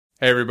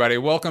Hey everybody,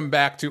 welcome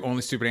back to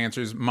Only Stupid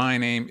Answers. My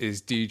name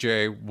is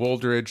DJ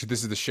Woldridge.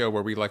 This is the show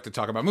where we like to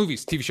talk about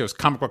movies, TV shows,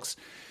 comic books,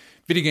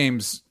 video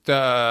games,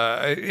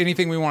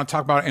 anything we want to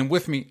talk about. And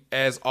with me,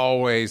 as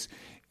always,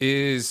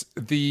 is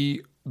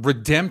the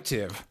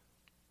redemptive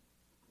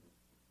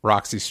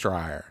Roxy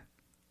Stryer.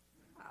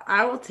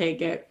 I will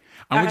take it.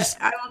 I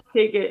will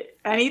take it.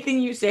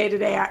 Anything you say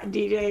today,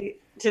 DJ,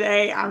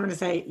 today, I'm going to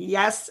say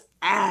yes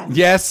and.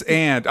 Yes,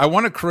 and I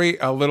want to create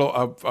a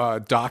little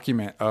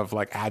document of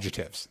like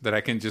adjectives that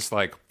I can just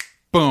like,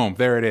 boom,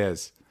 there it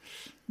is.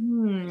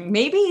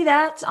 Maybe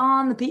that's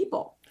on the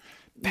people.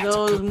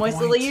 Those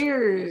moist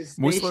ears.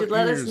 They should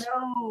let us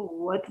know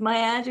what's my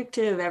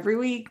adjective every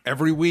week.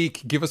 Every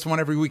week. Give us one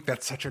every week.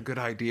 That's such a good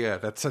idea.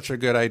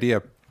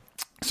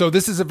 So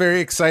this is a very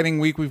exciting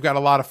week. We've got a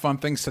lot of fun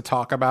things to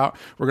talk about.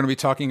 We're going to be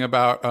talking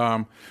about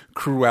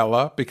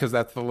Cruella because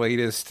that's the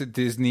latest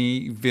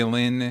Disney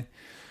villain.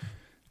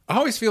 I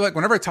always feel like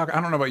whenever I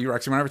don't know about you,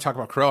 Roxy, whenever I talk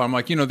about Cruella, I'm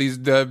like, you know, these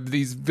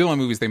villain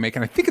movies they make,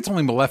 and I think it's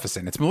only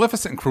Maleficent. It's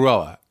Maleficent and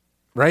Cruella,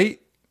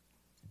 right?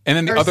 And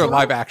then the other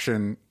live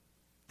action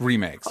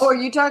remakes. Oh, are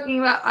you talking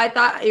about, I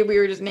thought we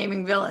were just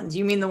naming villains.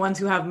 You mean the ones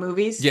who have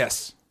movies?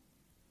 Yes.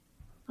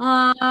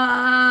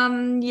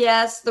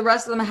 Yes, the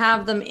rest of them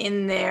have them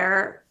in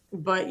there,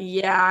 but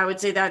yeah, I would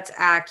say that's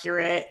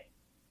accurate.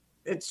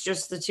 It's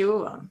just the two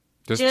of them.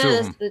 Just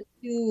the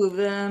two of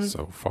them.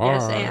 So far.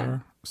 Yes,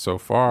 and. So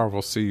far,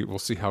 we'll see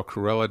how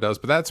Cruella does,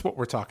 but that's what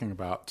we're talking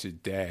about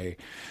today.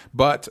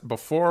 But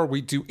before we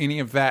do any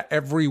of that,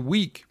 every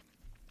week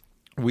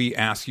we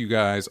ask you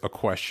guys a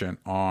question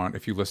on,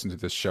 if you listen to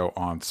this show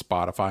on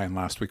Spotify, and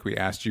last week we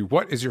asked you,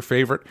 what is your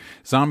favorite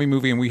zombie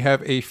movie? And we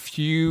have a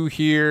few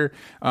here.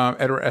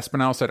 Edward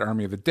Espinal said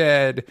Army of the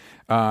Dead.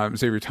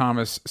 Xavier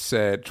Thomas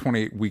said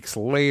 28 Weeks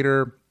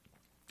Later.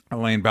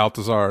 Elaine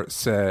Baltazar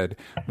said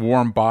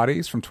Warm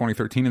Bodies from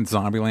 2013 and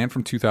Zombieland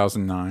from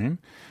 2009.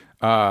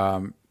 We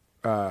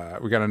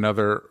got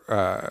another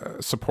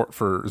support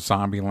for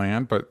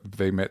Zombieland, but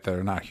they admit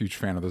they're not a huge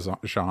fan of the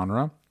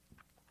genre.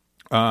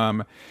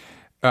 Tanner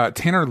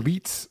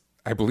Leitz,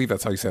 I believe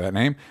that's how you say that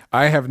name.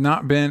 I have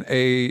not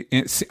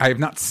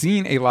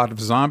seen a lot of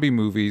zombie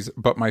movies,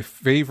 but my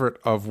favorite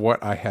of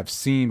what I have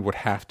seen would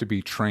have to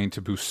be Train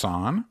to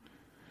Busan.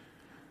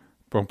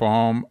 Boom,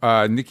 boom.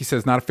 Nikki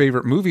says, not a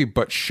favorite movie,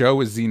 but show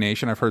is Z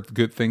Nation. I've heard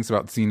good things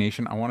about Z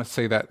Nation. I want to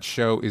say that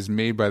show is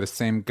made by the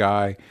same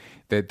guy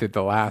that did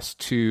the last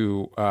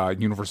two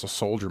Universal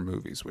Soldier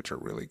movies, which are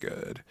really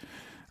good.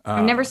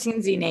 I've never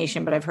seen Z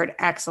Nation, but I've heard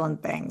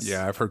excellent things.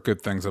 Yeah, I've heard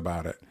good things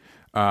about it.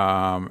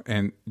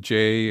 And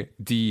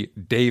J.D.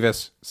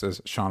 Davis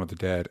says Shaun of the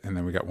Dead. And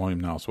then we got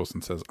William Niles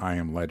Wilson says I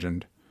Am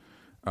Legend.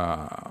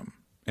 And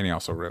he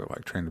also really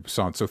liked Train to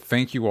Busan. So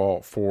thank you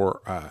all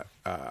for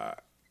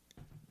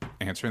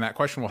answering that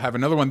question. We'll have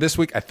another one this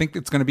week. I think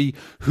it's going to be,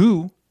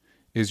 who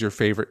is your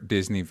favorite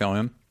Disney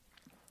villain?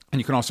 And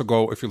you can also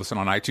go, if you listen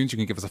on iTunes, you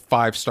can give us a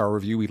 5-star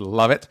review. We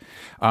love it.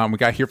 We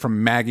got here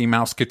from Maggie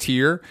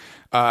Mouseketeer.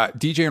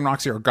 DJ and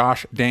Roxy are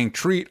gosh dang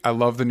treat. I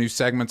love the new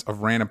segments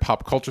of random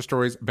pop culture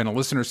stories. Been a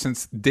listener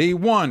since day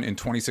one in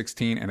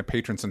 2016 and a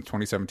patron since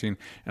 2017.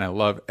 And I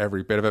love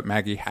every bit of it.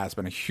 Maggie has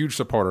been a huge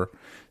supporter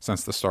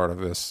since the start of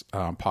this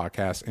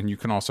podcast. And you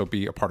can also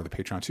be a part of the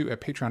Patreon too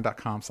at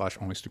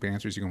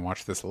patreon.com/onlystupidanswers. You can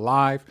watch this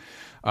live,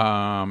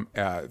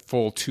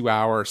 full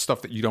 2-hour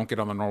stuff that you don't get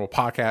on the normal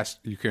podcast.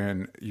 You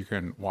can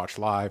watch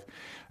live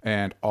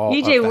and all.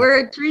 DJ,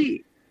 we're a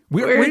treat.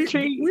 We're a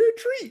treat.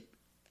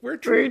 We're a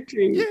treat.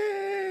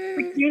 Yay!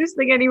 The cutest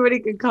thing anybody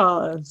could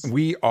call us.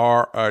 We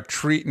are a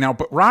treat. Now,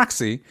 but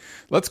Roxy,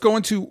 let's go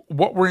into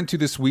what we're into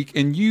this week.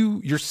 And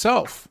you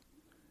yourself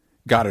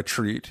got a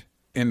treat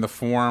in the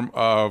form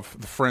of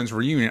the Friends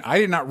reunion. I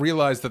did not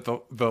realize that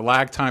the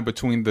lag time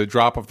between the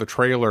drop of the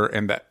trailer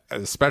and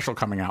the special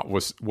coming out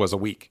was a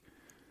week.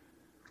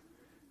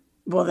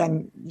 Well,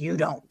 then you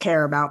don't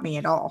care about me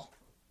at all.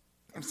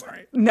 I'm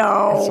sorry. No.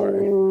 I'm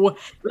sorry.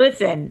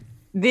 Listen,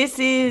 this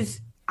is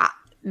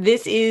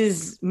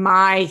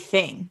my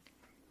thing.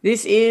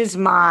 This is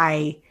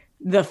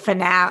the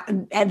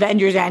finale,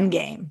 Avengers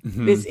Endgame.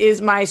 Mm-hmm. This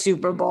is my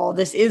Super Bowl.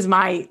 If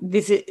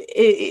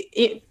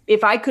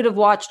I could have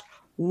watched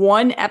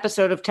one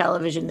episode of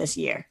television this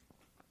year,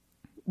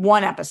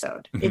 one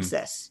episode, it's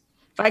this.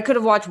 If I could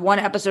have watched one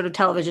episode of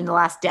television the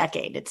last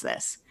decade, it's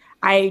this.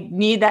 I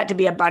need that to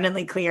be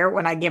abundantly clear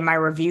when I give my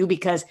review,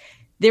 because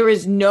there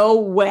is no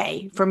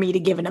way for me to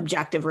give an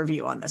objective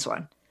review on this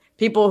one.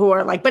 People who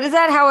are like, but is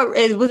that how it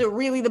is? Was it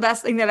really the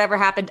best thing that ever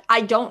happened?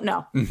 I don't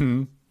know.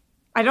 Mm-hmm.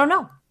 I don't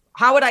know.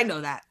 How would I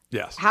know that?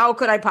 Yes. How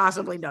could I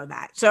possibly know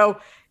that? So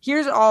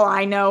here's all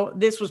I know.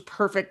 This was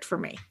perfect for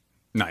me.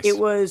 Nice. It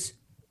was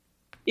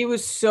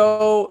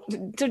so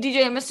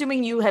DJ, I'm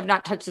assuming you have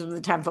not touched this with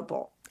a 10-foot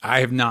pole. I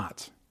have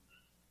not.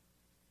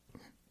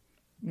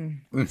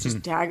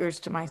 Just daggers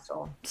to my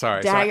soul.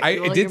 Sorry.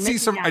 I did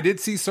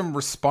see some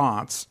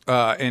response,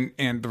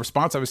 and the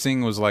response I was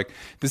seeing was like,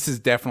 "This is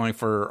definitely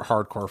for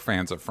hardcore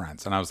fans of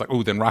Friends," and I was like,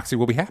 "Oh, then Roxy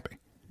will be happy."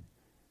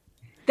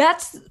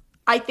 That's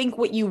I think,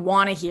 what you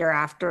want to hear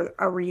after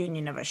a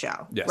reunion of a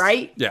show, Yes.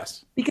 right?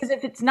 Yes. Because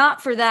if it's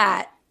not for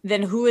that,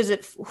 then who is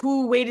it?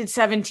 Who waited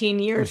 17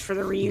 years for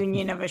the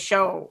reunion of a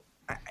show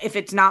if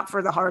it's not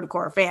for the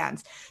hardcore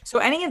fans? So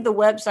any of the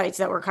websites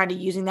that were kind of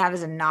using that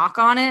as a knock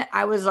on it,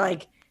 I was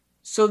like,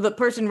 so the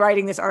person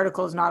writing this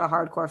article is not a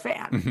hardcore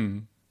fan. Mm-hmm.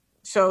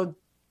 So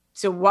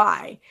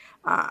why?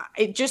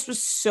 It just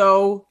was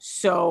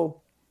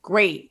so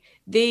great.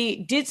 They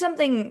did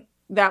something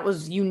that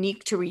was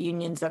unique to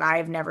reunions that I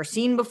have never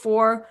seen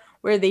before,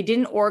 where they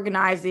didn't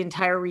organize the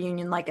entire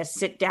reunion like a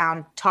sit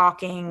down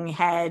talking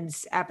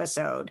heads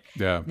episode.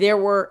 Yeah. There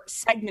were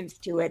segments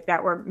to it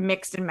that were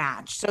mixed and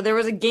matched. So there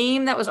was a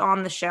game that was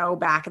on the show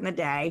back in the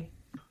day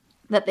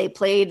that they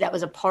played that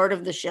was a part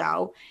of the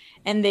show,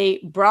 and they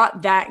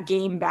brought that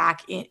game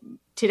back in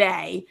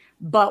today,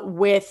 but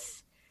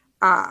with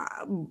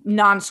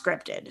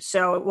non-scripted.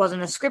 So it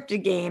wasn't a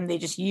scripted game. They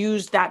just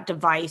used that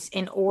device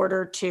in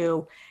order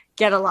to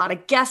get a lot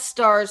of guest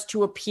stars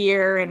to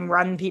appear and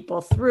run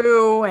people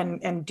through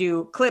and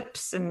do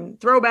clips and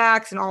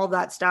throwbacks and all of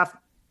that stuff.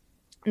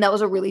 And that was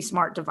a really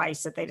smart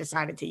device that they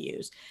decided to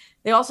use.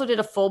 They also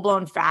did a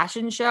full-blown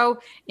fashion show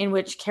in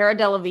which Cara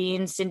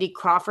Delevingne, Cindy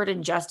Crawford,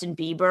 and Justin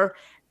Bieber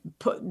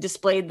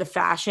displayed the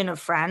fashion of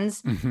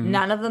Friends. Mm-hmm.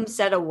 None of them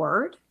said a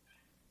word.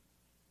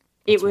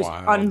 It was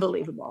wild.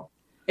 Unbelievable.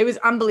 It was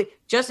unbelievable.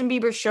 Justin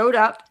Bieber showed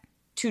up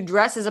to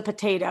dress as a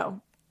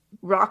potato,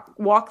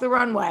 walk the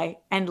runway,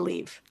 and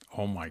leave.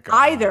 Oh my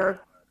God.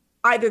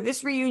 Either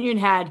this reunion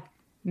had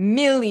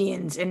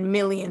millions and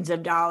millions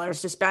of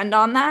dollars to spend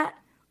on that,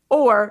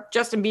 or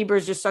Justin Bieber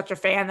is just such a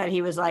fan that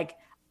he was like,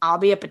 I'll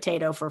be a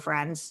potato for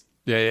Friends.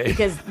 Yeah.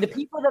 Because the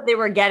people that they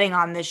were getting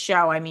on this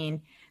show, I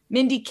mean,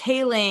 Mindy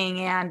Kaling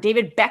and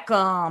David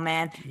Beckham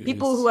and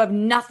people who have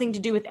nothing to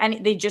do with any,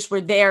 they just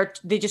were there.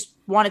 They just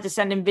wanted to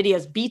send him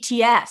videos.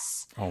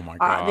 BTS. Oh my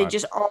God.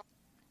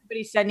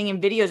 Everybody sending him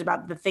videos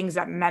about the things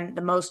that meant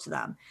the most to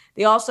them.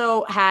 They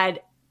also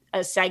had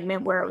a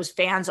segment where it was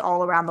fans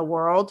all around the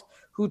world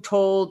who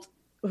talked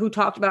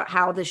about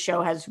how the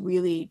show has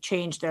really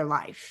changed their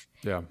life.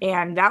 Yeah.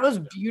 And that was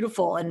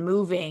beautiful and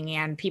moving.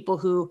 And people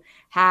who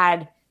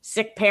had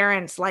sick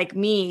parents like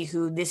me,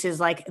 who this is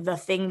like the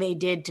thing they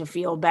did to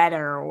feel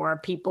better, or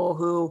people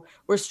who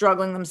were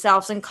struggling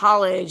themselves in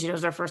college, it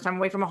was their first time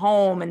away from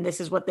home and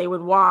this is what they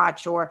would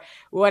watch, or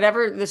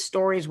whatever the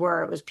stories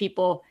were. It was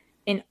people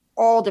in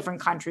all different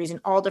countries, in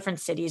all different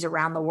cities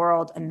around the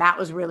world. And that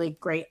was really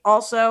great.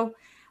 Also,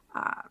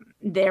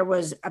 there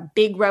was a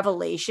big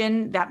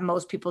revelation that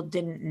most people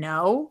didn't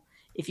know.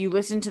 If you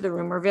listen to the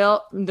rumor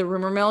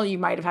mill, you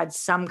might have had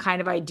some kind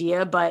of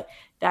idea, but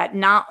that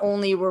not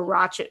only were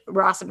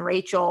Ross and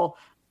Rachel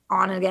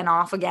on again,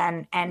 off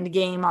again, end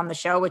game on the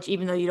show, which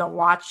even though you don't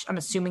watch, I'm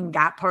assuming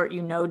that part,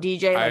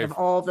 DJ, like of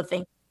all the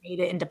things that made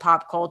it into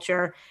pop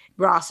culture,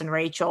 Ross and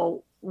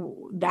Rachel,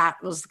 that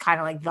was kind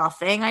of like the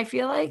thing, I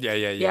feel like.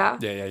 Yeah.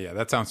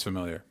 That sounds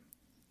familiar.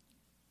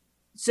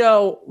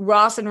 So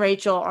Ross and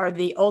Rachel are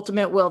the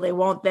ultimate will they,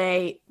 won't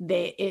they.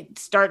 It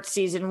starts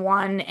season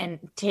 1 and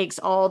takes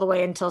all the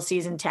way until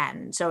season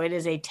 10. So it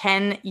is a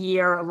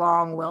 10-year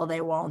long will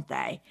they, won't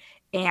they.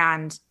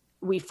 And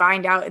we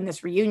find out in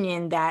this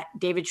reunion that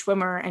David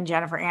Schwimmer and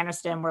Jennifer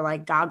Aniston were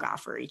like gaga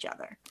for each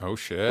other. Oh,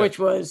 shit. Which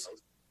was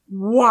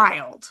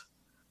wild.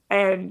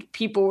 And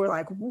people were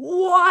like,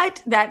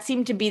 what? That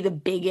seemed to be the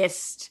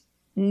biggest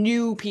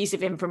new piece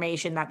of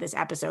information that this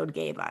episode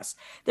gave us.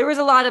 There was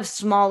a lot of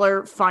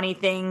smaller funny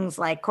things,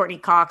 like Courtney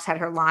Cox had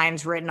her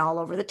lines written all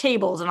over the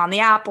tables and on the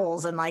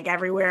apples and like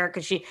everywhere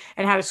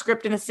and had a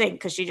script in the sink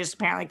because she just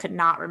apparently could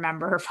not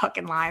remember her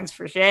fucking lines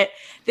for shit.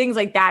 Things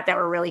like that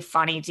were really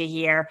funny to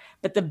hear.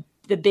 But the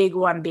big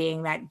one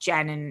being that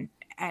Jen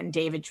and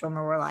David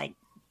Schwimmer were like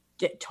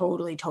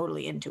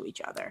totally into each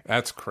other.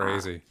 That's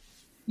crazy.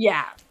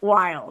 Yeah,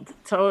 wild.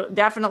 So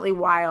definitely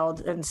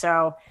wild. And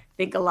so I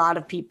think a lot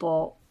of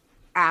people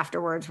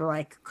afterwards were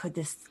like, could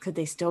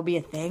they still be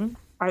a thing?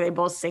 Are they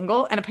both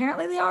single? And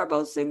apparently they are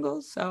both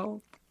single.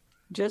 So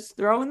just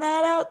throwing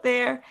that out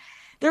there.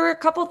 There were a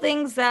couple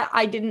things that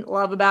I didn't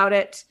love about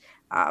it.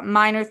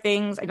 Minor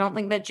things. I don't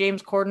think that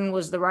James Corden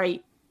was the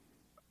right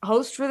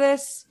host for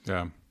this.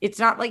 Yeah. It's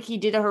not like he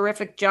did a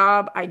horrific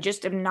job. I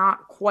just am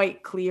not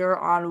quite clear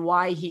on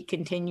why he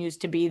continues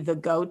to be the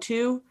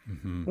go-to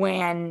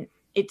when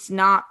it's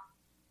not.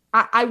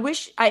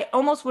 I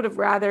almost would have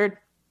rathered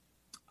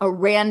a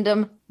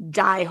random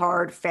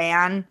diehard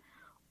fan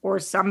or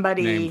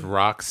somebody named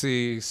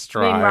Roxy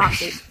Stride.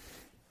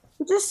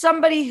 Just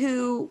somebody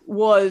who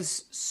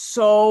was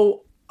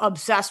so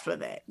obsessed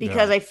with it,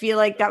 because I feel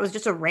like that was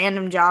just a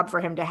random job for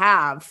him to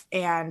have.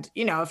 And,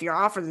 if you're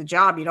offered the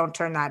job, you don't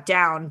turn that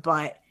down.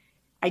 But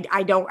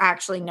I don't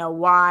actually know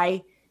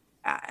why.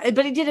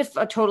 But he did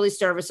a totally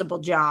serviceable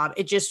job.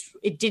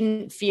 It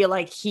didn't feel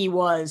like he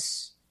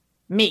was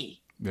me.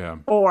 Yeah.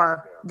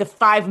 Or the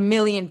 5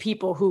 million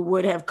people who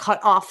would have cut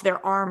off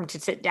their arm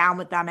to sit down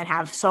with them and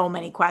have so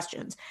many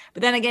questions.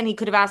 But then again, he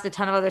could have asked a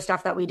ton of other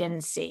stuff that we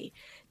didn't see.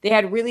 They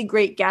had really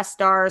great guest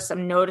stars.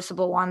 Some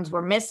noticeable ones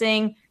were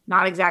missing.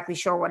 Not exactly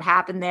sure what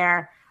happened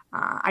there.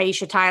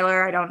 Aisha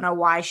Tyler, I don't know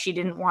why she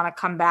didn't want to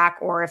come back,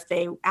 or if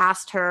they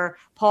asked her.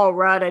 Paul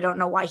Rudd, I don't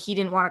know why he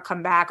didn't want to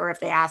come back, or if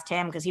they asked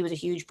him, because he was a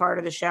huge part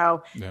of the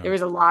show. Yeah. There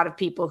was a lot of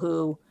people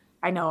who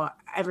I know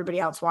everybody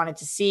else wanted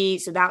to see.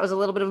 So that was a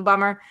little bit of a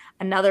bummer.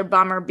 Another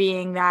bummer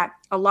being that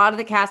a lot of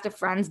the cast of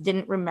Friends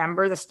didn't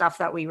remember the stuff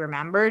that we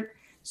remembered.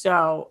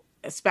 So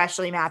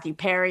especially Matthew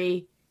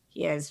Perry,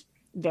 he has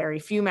very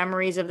few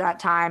memories of that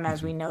time,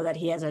 as we know that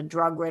he has a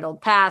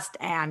drug-riddled past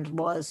and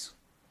was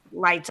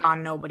lights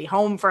on, nobody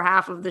home for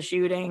half of the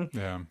shooting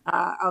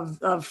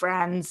of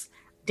Friends.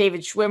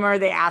 David Schwimmer,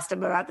 they asked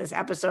him about this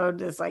episode,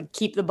 this like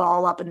keep the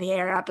ball up in the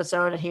air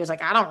episode, and he was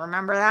like, I don't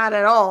remember that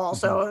at all.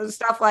 So it was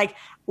stuff like,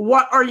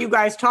 what are you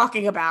guys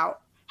talking about?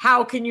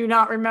 How can you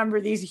not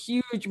remember these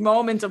huge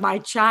moments of my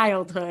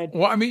childhood?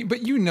 Well, I mean,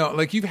 but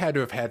like you've had to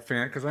have had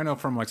fans, because I know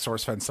from like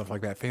SourceFed and stuff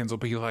like that, fans will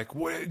be like,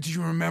 what, do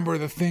you remember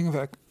the thing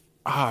that,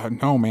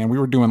 no, man, we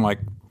were doing like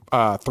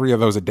 3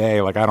 of those a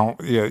day. Like, I don't,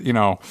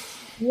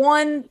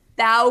 1000%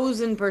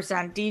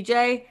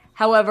 DJ.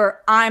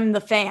 However, I'm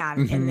the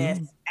fan in this.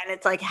 And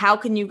it's like, how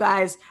can you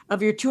guys,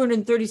 of your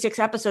 236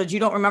 episodes, you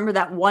don't remember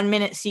that 1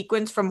 minute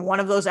sequence from one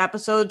of those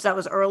episodes that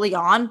was early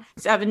on,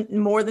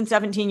 more than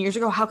 17 years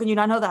ago? How can you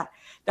not know that?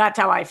 That's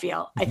how I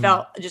feel. I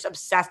felt just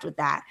obsessed with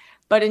that.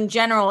 But in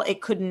general,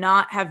 it could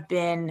not have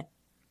been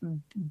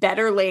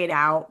better laid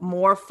out,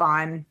 more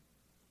fun,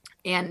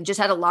 and just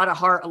had a lot of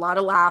heart, a lot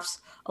of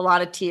laughs, a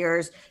lot of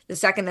tears. The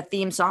second the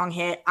theme song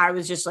hit, I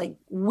was just like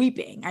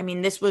weeping. I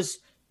mean, this was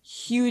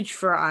huge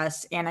for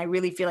us, and I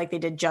really feel like they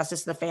did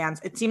justice to the fans.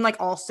 It seemed like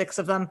all 6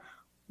 of them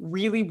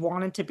really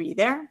wanted to be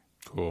there.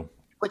 Cool.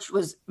 Which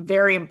was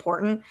very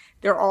important.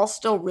 They're all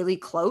still really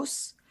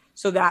close,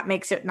 so that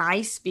makes it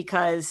nice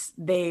because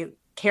they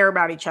care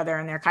about each other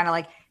and they're kind of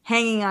like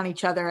hanging on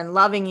each other and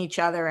loving each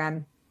other.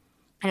 And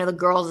I know the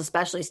girls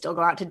especially still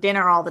go out to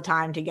dinner all the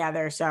time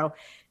together, so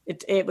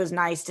it was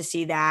nice to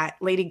see that.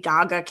 Lady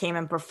Gaga came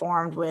and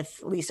performed with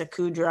Lisa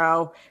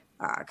Kudrow,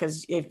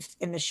 because if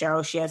in the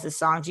show she has this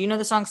song. Do you know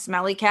the song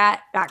Smelly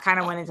Cat? That kind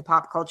of went into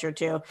pop culture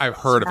too. I've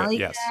heard Smelly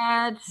of it, yes.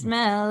 Cat,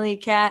 Smelly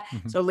Cat.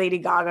 So Lady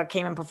Gaga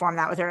came and performed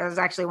that with her. It was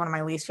actually one of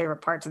my least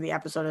favorite parts of the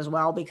episode as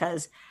well,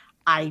 because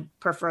I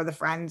prefer the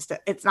Friends to,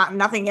 it's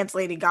nothing against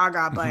Lady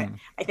Gaga, but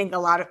I think a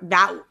lot of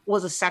that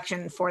was a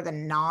section for the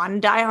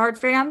non-diehard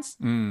fans.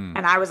 And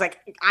I was like,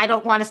 I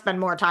don't want to spend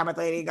more time with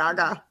Lady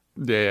Gaga.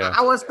 Yeah.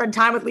 I want to spend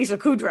time with Lisa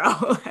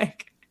Kudrow.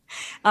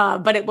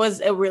 But it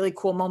was a really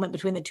cool moment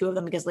between the two of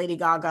them, because Lady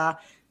Gaga,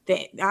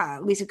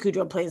 Lisa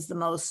Kudrow plays the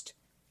most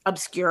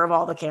obscure of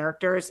all the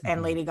characters.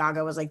 And Lady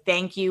Gaga was like,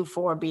 thank you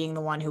for being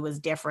the one who was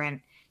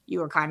different. You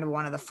were kind of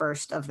one of the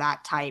first of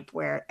that type,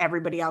 where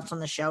everybody else on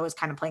the show is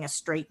kind of playing a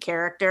straight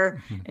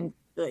character and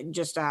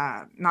just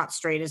not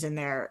straight as in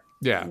their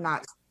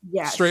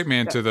straight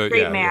man to the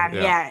straight man.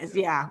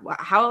 Yeah.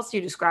 How else do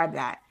you describe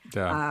that?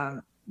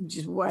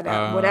 Just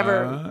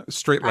whatever.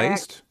 Straight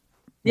laced.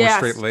 Yeah,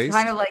 straight laced.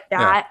 Kind of like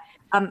that.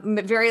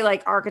 Very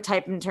like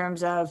archetype in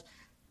terms of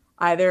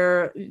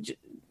either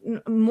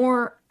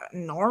more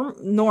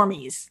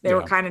normies. They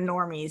were kind of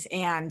normies,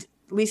 and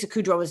Lisa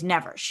Kudrow was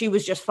never. She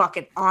was just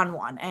fucking on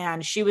one,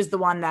 and she was the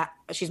one that,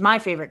 she's my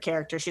favorite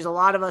character. She's a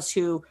lot of us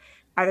who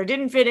either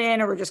didn't fit in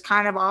or were just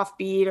kind of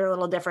offbeat or a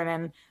little different,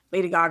 and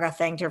Lady Gaga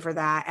thanked her for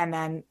that, and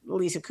then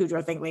Lisa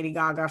Kudrow thanked Lady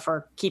Gaga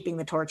for keeping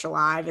the torch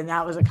alive, and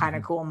that was a kind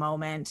of cool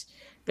moment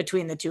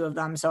between the two of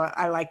them. So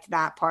I liked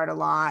that part a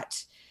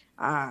lot.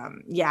 I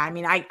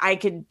mean, I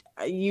could,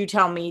 you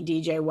tell me,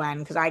 DJ, when,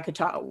 because I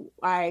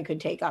could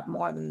take up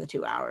more than the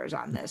 2 hours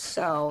on this.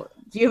 So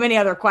do you have any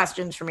other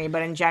questions for me?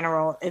 But in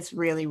general, it's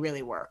really,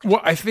 really worked.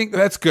 Well, I think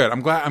that's good.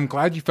 I'm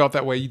glad you felt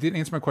that way. You didn't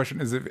answer my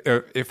question, is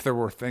if there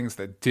were things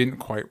that didn't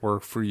quite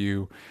work for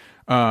you.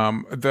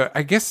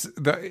 I guess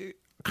the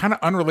kind of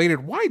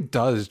unrelated, why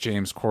does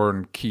James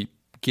Corden keep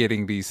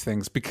getting these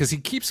things? Because he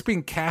keeps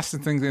being cast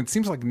in things and it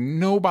seems like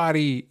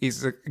nobody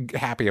is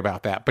happy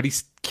about that, but he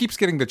keeps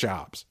getting the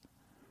jobs.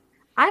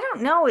 I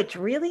don't know. It's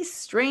really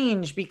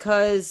strange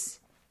because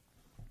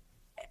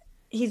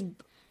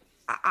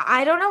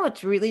I don't know.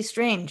 It's really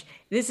strange.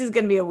 This is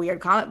going to be a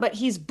weird comment, but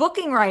he's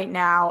booking right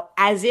now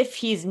as if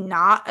he's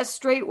not a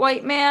straight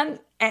white man.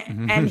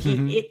 And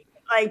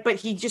but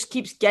he just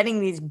keeps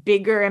getting these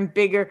bigger and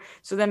bigger.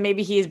 So then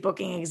maybe he is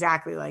booking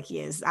exactly like he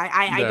is.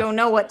 I don't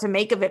know what to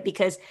make of it,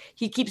 because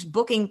he keeps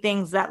booking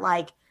things that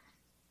like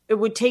it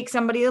would take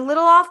somebody a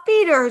little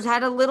offbeat or has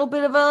had a little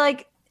bit of a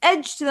like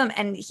edge to them,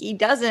 and he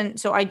doesn't.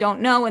 So I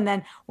don't know. And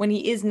then when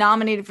he is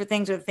nominated for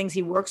things, or the things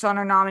he works on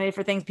are nominated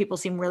for things, people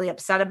seem really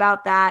upset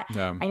about that.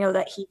 I know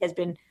that he has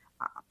been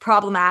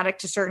problematic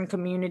to certain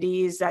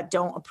communities that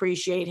don't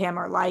appreciate him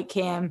or like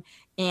him,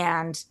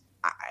 and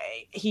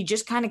he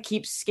just kind of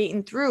keeps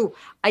skating through.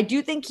 I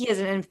do think he has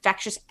an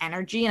infectious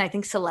energy, and I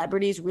think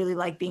celebrities really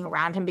like being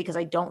around him because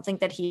I don't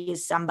think that he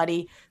is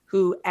somebody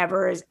who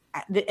ever is,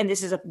 and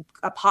this is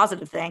a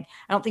positive thing.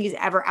 I don't think he's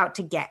ever out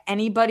to get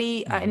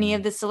anybody, any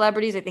of the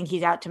celebrities. I think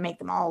he's out to make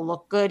them all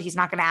look good. He's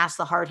not going to ask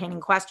the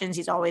hard-hitting questions.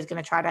 He's always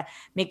going to try to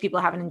make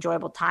people have an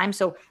enjoyable time.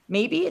 So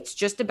maybe it's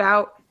just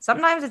about,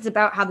 sometimes it's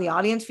about how the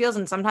audience feels,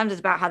 and sometimes it's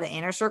about how the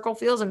inner circle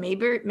feels. And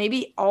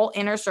maybe all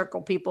inner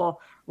circle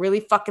people really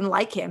fucking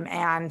like him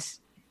and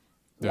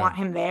want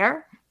him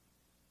there.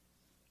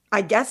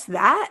 I guess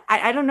that.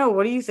 I don't know.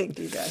 What do you think,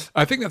 DJ?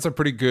 I think that's a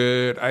pretty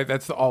good.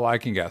 That's all I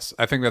can guess.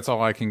 I think that's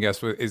all I can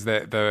guess is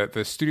that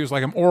the studios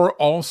like him, or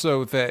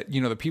also that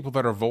the people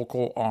that are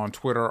vocal on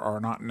Twitter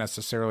are not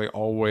necessarily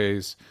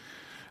always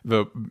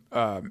the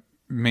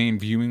main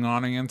viewing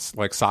audience,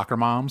 like soccer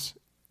moms.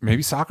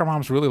 Maybe soccer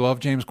moms really love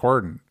James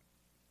Corden.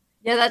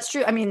 Yeah, that's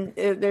true. I mean,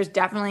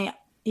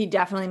 he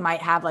definitely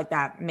might have like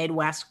that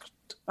Midwest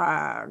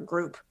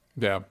group.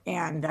 Yeah,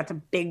 and that's a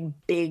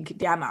big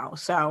demo.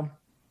 So.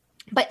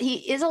 But he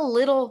is a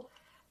little,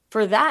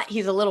 for that,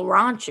 he's a little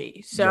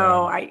raunchy.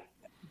 So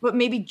but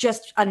maybe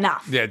just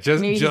enough. Yeah,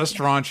 just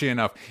raunchy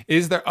enough.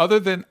 Is there, other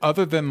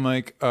than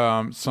like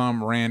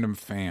some random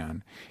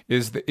fan,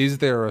 is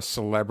there a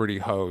celebrity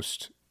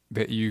host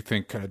that you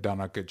think could have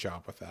done a good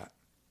job with that?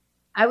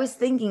 I was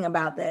thinking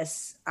about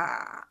this.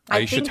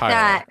 I think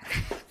Tyler.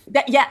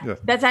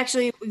 That's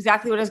actually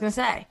exactly what I was going to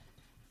say.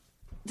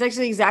 It's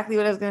actually exactly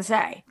what I was going to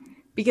say.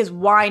 Because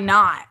why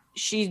not?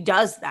 She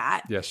does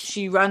that. Yes.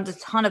 She runs a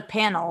ton of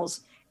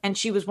panels, and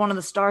she was one of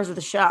the stars of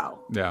the show.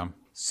 Yeah.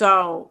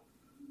 So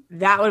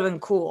that would have been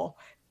cool.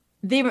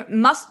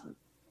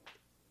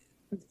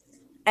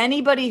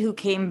 Anybody who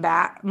came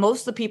back,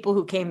 most of the people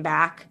who came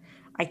back,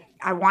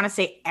 I want to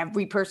say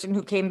every person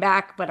who came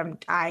back, but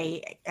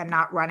I am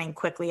not running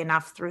quickly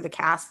enough through the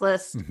cast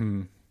list,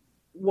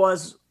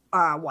 was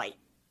white.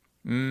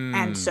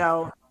 And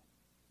so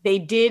they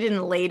did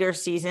in later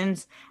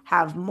seasons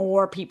have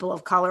more people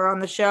of color on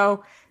the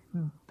show,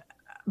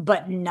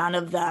 but none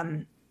of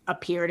them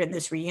appeared in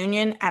this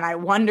reunion. And I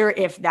wonder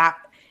if that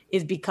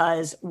is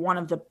because one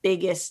of the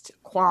biggest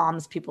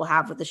qualms people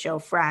have with the show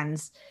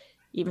Friends,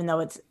 even though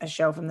it's a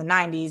show from the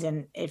 90s,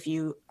 and if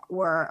you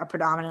were a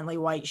predominantly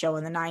white show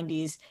in the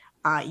 90s,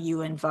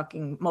 you and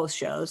fucking most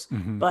shows.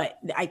 But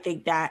I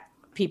think that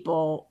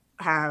people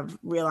have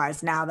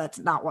realized now that's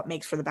not what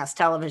makes for the best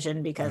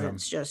television, because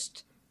it's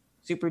just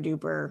super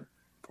duper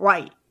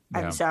white.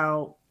 And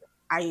so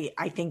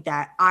I think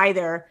that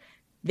either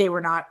they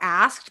were not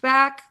asked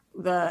back,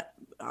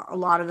 a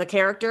lot of the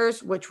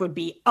characters, which would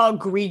be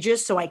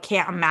egregious. So I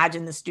can't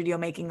imagine the studio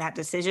making that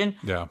decision.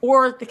 Yeah.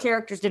 Or the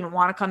characters didn't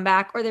want to come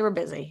back, or they were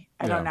busy.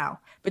 I don't know.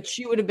 But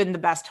she would have been the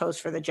best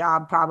host for the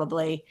job,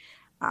 probably.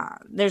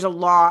 There's a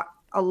lot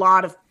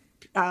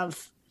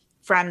of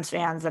Friends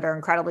fans that are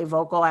incredibly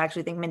vocal. I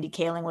actually think Mindy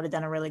Kaling would have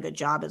done a really good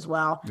job as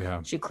well.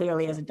 Yeah. She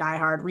clearly is a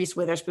diehard. Reese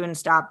Witherspoon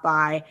stopped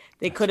by.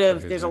 They could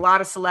have. There's a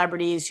lot of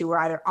celebrities who were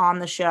either on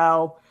the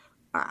show,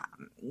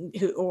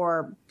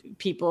 or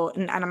people,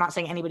 and I'm not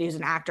saying anybody who's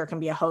an actor can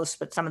be a host,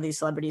 but some of these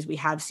celebrities we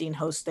have seen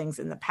host things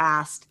in the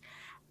past.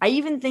 I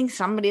even think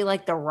somebody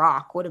like The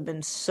Rock would have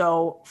been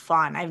so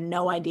fun. I have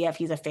no idea if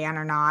he's a fan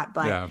or not,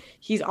 but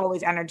he's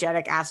always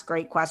energetic, asks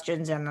great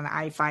questions, and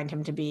I find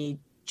him to be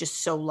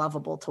just so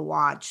lovable to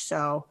watch.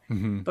 So,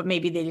 but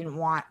maybe they didn't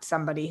want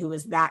somebody who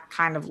was that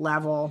kind of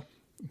level,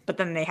 but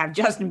then they have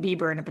Justin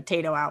Bieber in a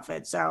potato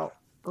outfit. So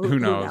who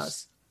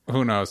knows?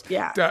 Who knows?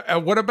 Yeah.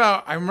 What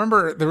about, I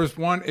remember there was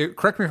one,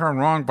 correct me if I'm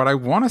wrong, but I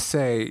want to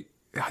say,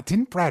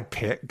 didn't Brad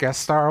Pitt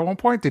guest star at one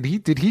point? Did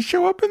he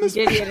show up in this?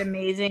 He had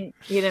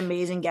an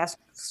amazing guest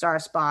star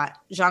spot.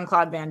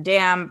 Jean-Claude Van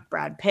Damme,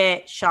 Brad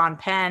Pitt, Sean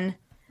Penn.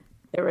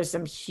 There was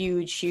some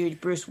huge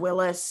Bruce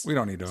Willis. We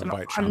don't need to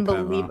invite Sean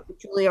Penn.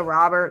 Julia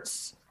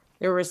Roberts.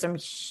 There were some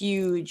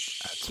huge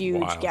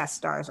guest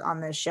stars on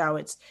this show.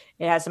 It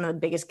has some of the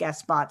biggest guest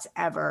spots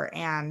ever.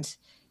 And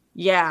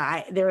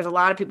there was a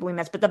lot of people we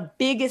missed, but the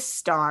biggest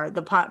star,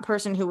 the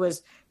person who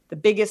was the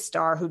biggest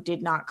star who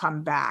did not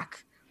come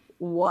back,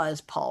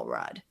 was Paul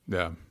Rudd.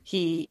 Yeah.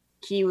 He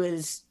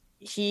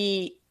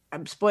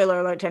spoiler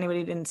alert to anybody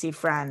who didn't see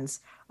Friends,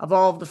 of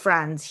all of the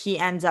Friends, he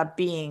ends up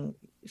being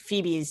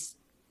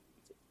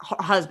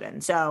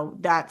husband. So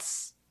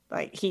that's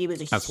like, he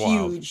was a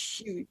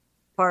huge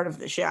part of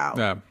the show.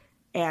 Yeah.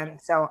 And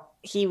so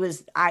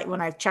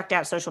when I checked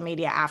out social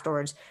media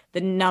afterwards,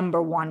 the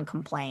number one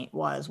complaint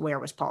was, where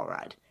was Paul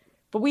Rudd?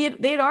 But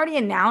they had already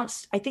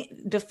announced, I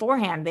think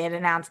beforehand, they had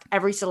announced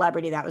every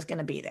celebrity that was going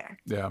to be there.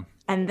 Yeah.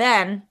 And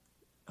then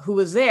who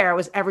was there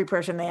was every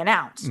person they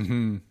announced.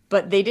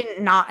 But they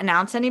didn't not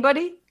announce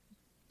anybody.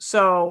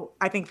 So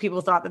I think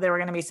people thought that there were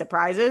going to be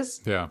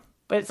surprises. Yeah.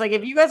 But it's like,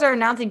 if you guys are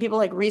announcing people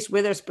like Reese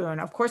Witherspoon,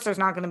 of course there's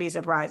not going to be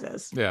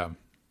surprises. Yeah.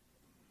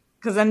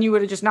 Because then you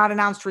would have just not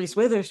announced Reese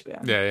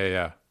Witherspoon.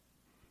 Yeah.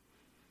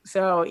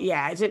 So,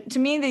 to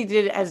me, they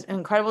did as an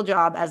incredible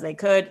job as they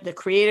could. The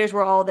creators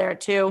were all there,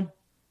 too.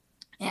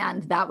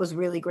 And that was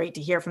really great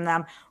to hear from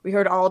them. We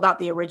heard all about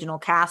the original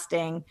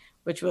casting.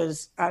 which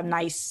was a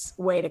nice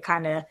way to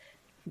kind of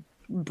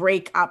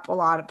break up a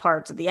lot of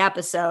parts of the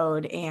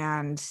episode.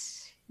 And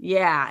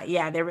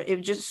there it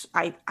was just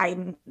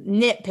I'm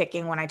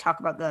nitpicking when I talk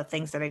about the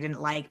things that I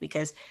didn't like,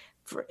 because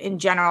in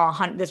general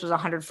this was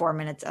 104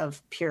 minutes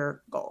of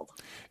pure gold.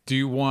 Do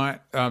you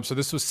want so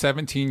this was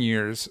 17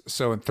 years,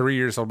 so in 3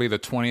 years it'll be the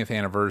 20th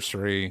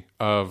anniversary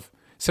of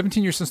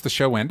 17 years since the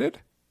show ended?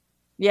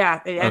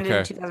 Yeah, it ended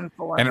in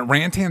 2004. And it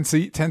ran 10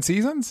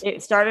 seasons?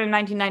 It started in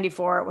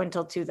 1994. It went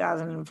until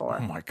 2004.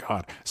 Oh, my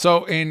God.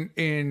 So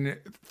in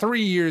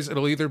 3 years,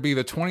 it'll either be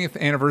the 20th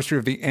anniversary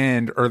of the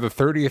end or the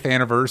 30th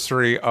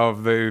anniversary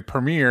of the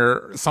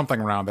premiere,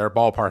 something around there,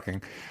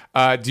 ballparking.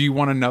 Do you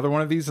want another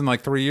one of these in like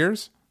 3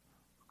 years?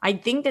 I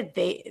think that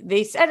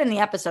they said in the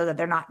episode that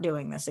they're not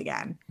doing this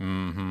again.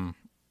 Mm-hmm.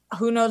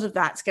 Who knows if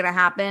that's going to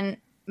happen,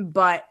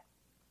 but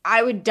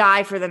I would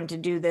die for them to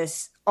do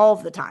this all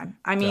of the time.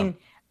 I mean,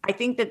 I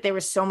think that there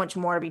was so much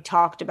more to be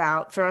talked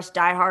about. For us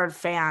diehard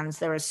fans,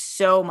 there was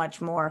so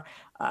much more.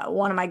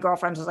 One of my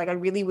girlfriends was like, I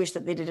really wish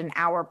that they did an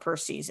hour per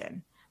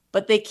season.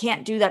 But they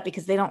can't do that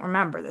because they don't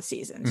remember the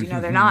seasons. You know,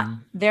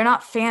 they're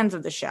not fans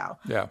of the show.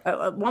 Yeah.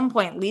 At one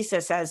point,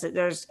 Lisa says that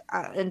there's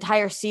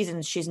entire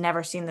seasons she's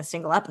never seen the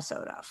single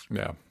episode of.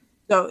 Yeah.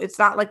 So it's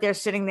not like they're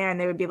sitting there and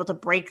they would be able to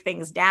break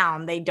things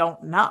down. They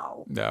don't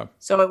know. Yeah.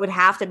 So it would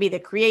have to be the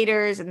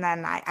creators. And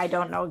then I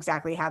don't know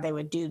exactly how they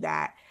would do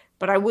that.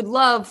 But I would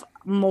love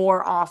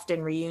more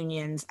often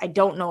reunions. I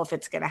don't know if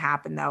it's going to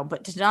happen, though.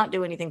 But to not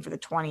do anything for the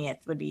 20th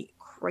would be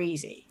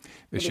crazy.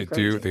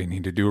 They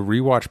need to do a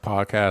rewatch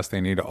podcast.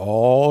 They need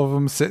all of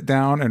them sit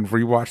down and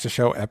rewatch the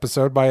show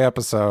episode by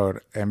episode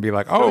and be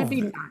like, oh. It would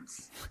be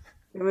nuts.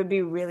 It would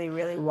be really,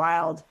 really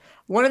wild.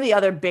 One of the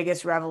other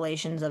biggest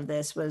revelations of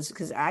this was,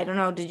 because I don't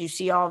know, did you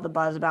see all of the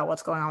buzz about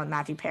what's going on with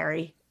Matthew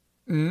Perry?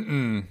 He's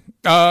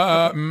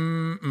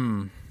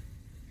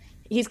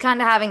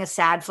kind of having a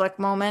sad flick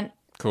moment.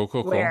 Cool.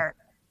 Where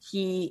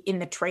he, in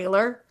the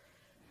trailer,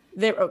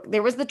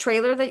 there was the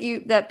trailer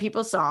that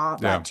people saw,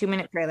 that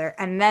 2-minute trailer,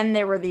 and then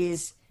there were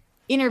these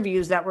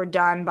interviews that were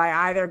done by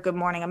either Good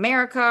Morning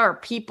America or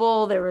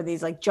People. There were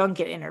these like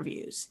junket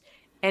interviews,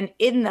 and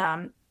in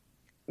them,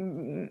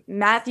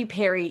 Matthew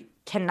Perry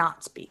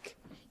cannot speak.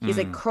 He's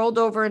like curled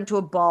over into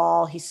a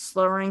ball. He's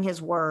slurring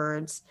his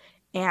words,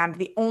 and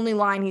the only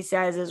line he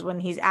says is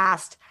when he's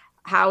asked,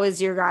 "How is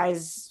your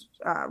guys'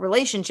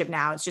 relationship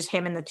now?" It's just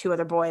him and the two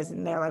other boys,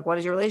 and they're like, "What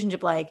is your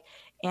relationship like?"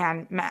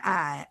 And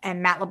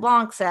Matt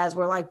LeBlanc says,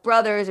 "We're like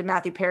brothers," and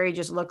Matthew Perry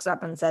just looks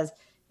up and says,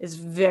 "It's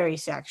very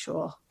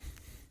sexual,"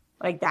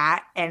 like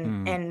that.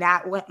 And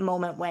that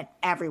moment went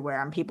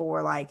everywhere, and people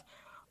were like,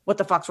 "What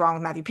the fuck's wrong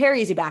with Matthew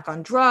Perry? Is he back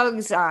on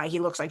drugs? He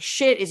looks like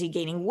shit. Is he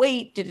gaining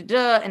weight?"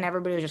 And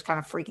everybody was just kind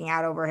of freaking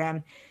out over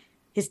him.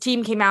 His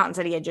team came out and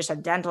said he had just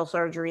had dental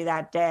surgery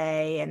that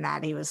day and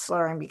that he was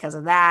slurring because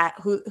of that.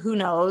 Who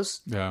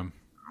knows? Yeah.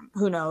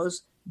 Who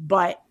knows?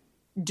 But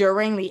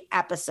during the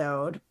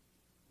episode,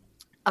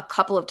 a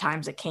couple of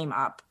times it came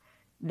up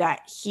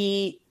that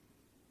he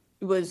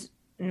was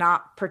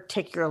not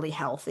particularly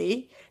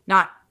healthy.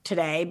 Not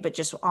today, but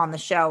just on the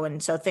show.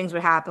 And so things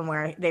would happen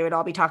where they would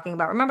all be talking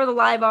about, remember the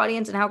live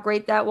audience and how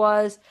great that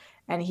was?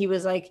 And he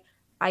was like,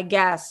 I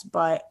guess,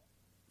 but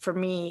for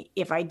me,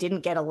 if I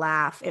didn't get a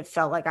laugh, it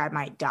felt like I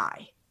might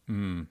die.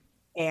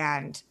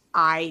 And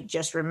I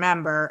just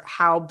remember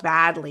how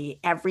badly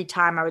every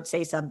time I would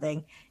say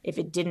something, if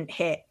it didn't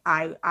hit,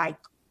 I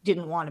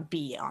didn't want to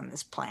be on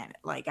this planet.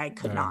 Like I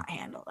could not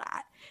handle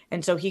that.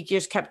 And so he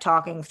just kept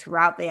talking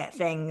throughout the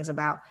things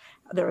about,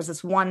 there was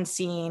this one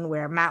scene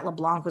where Matt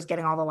LeBlanc was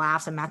getting all the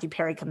laughs and Matthew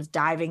Perry comes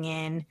diving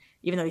in,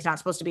 even though he's not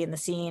supposed to be in the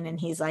scene. And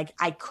he's like,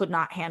 I could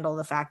not handle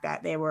the fact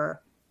that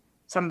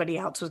somebody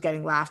else was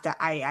getting laughed at.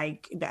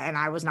 And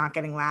I was not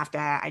getting laughed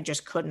at. I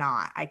just could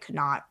not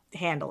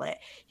handle it.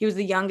 He was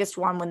the youngest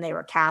one when they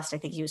were cast. I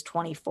think he was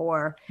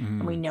 24.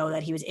 And we know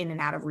that he was in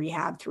and out of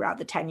rehab throughout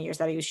the 10 years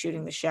that he was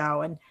shooting the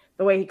show. And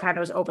the way he kind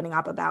of was opening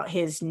up about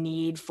his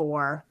need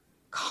for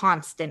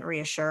constant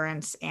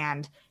reassurance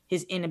and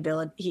his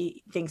inability,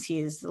 he thinks he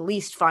is the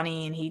least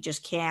funny and he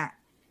just can't.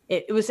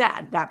 It was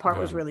sad. That part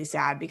was really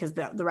sad because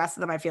the rest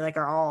of them I feel like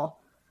are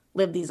all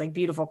live these like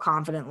beautiful,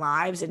 confident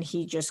lives, and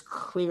he just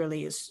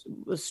clearly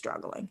was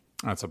struggling.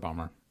 That's a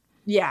bummer.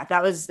 Yeah,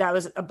 that was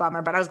a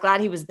bummer, but I was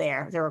glad he was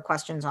there. There were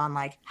questions on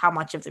like how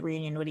much of the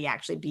reunion would he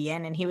actually be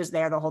in, and he was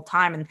there the whole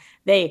time, and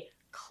they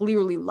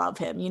clearly love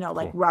him,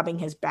 like rubbing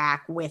his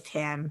back with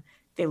him.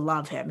 They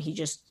love him. He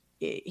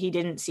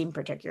didn't seem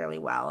particularly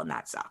well, and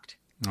that sucked.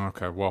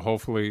 Okay, well,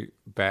 hopefully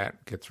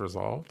that gets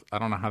resolved. I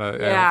don't know how to.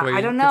 Yeah,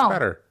 I don't know. Gets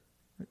better.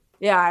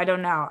 Yeah, I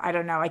don't know.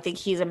 I think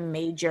he's a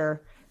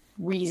major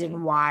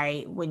reason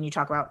why, when you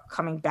talk about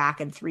coming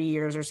back in 3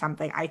 years or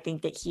something, I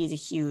think that he's a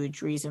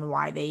huge reason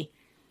why they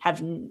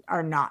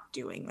are not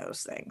doing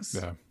those things.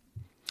 Yeah,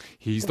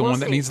 he's the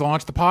one that needs to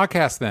launch the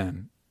podcast.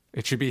 Then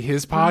it should be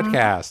his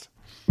podcast.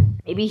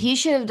 Maybe he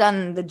should have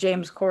done the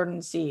James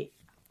Corden seat.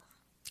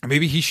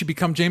 Maybe he should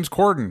become James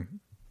Corden.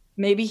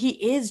 Maybe he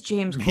is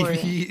James Corden. Maybe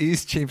he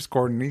is James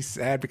Corden. He's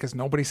sad because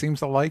nobody seems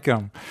to like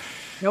him.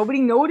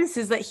 Nobody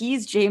notices that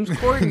he's James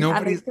Corden.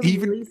 Nobody's that makes him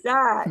even really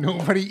sad.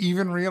 Nobody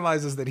even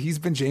realizes that he's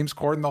been James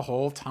Corden the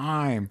whole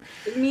time.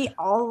 Me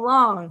all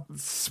along.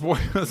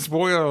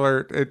 Spoiler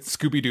alert! It's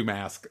Scooby Doo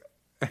mask.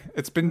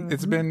 It's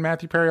been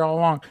Matthew Perry all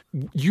along.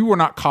 You were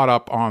not caught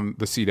up on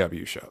the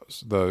CW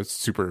shows, the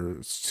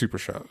super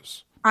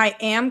shows. I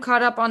am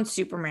caught up on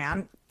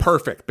Superman.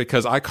 Perfect,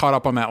 because I caught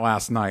up on that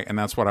last night, and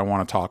that's what I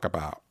want to talk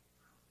about.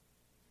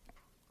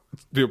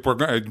 You're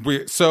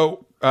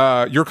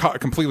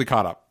completely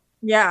caught up.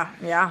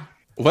 Yeah.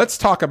 Let's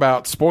talk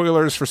about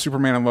spoilers for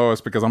Superman and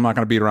Lois, because I'm not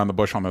going to beat around the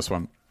bush on this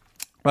one.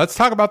 Let's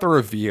talk about the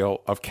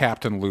reveal of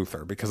Captain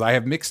Luthor, because I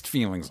have mixed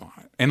feelings on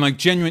it. And like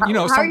genuine,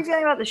 How are you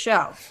feeling about the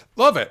show?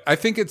 Love it. I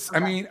think it's, okay.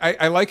 I mean,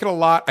 I like it a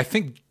lot. I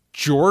think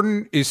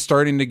Jordan is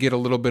starting to get a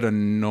little bit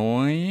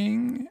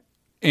annoying.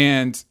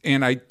 And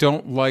I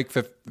don't like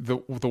the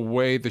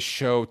way the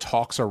show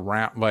talks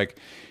around, like,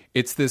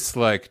 it's this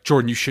like,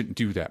 Jordan, you shouldn't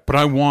do that, but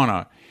I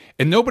wanna.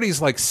 And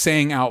nobody's like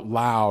saying out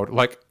loud,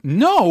 like,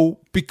 no,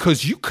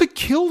 because you could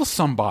kill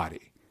somebody.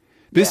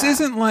 This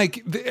isn't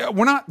like,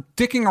 we're not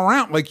dicking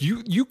around. Like,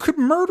 you could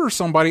murder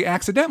somebody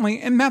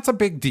accidentally, and that's a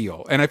big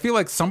deal. And I feel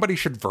like somebody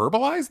should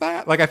verbalize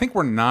that. Like, I think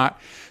we're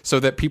not, so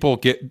that people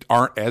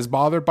aren't as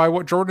bothered by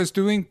what Jordan is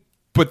doing,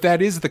 but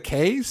that is the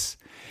case.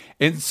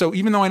 And so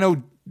even though I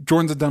know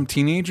Jordan's a dumb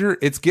teenager,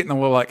 it's getting a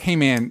little like, hey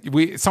man,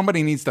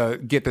 somebody needs to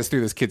get this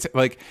through this kid's,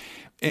 like,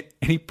 and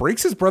he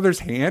breaks his brother's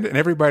hand, and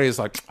everybody is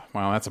like,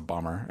 wow, that's a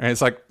bummer. And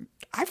it's like,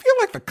 I feel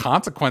like the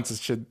consequences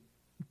should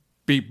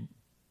be,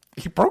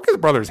 he broke his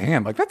brother's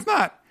hand. Like, that's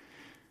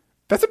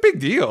a big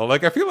deal.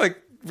 Like, I feel like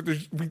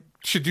we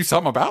should do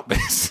something about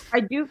this.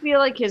 I do feel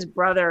like his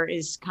brother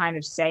is kind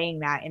of saying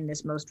that in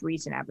this most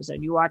recent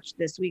episode. You watched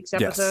this week's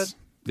episode?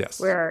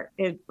 Yes. Where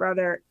his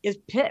brother is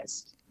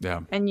pissed.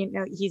 Yeah. And,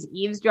 he's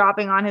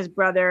eavesdropping on his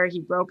brother. He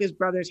broke his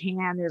brother's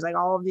hand. There's like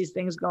all of these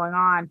things going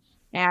on.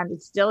 And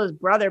it's still his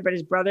brother, but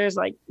his brother's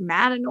like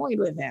mad annoyed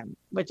with him,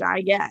 which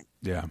I get.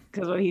 Yeah.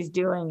 Because what he's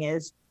doing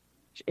is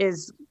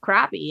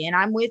crappy. And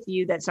I'm with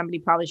you that somebody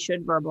probably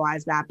should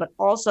verbalize that. But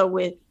also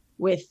with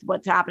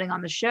what's happening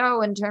on the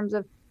show in terms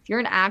of, if you're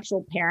an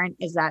actual parent,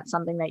 is that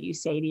something that you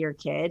say to your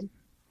kid?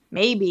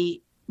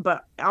 Maybe.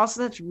 But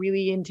also that's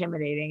really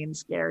intimidating and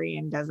scary.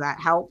 And does that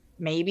help?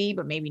 Maybe,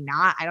 but maybe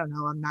not. I don't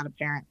know. I'm not a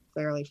parent,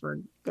 clearly, for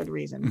good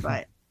reason.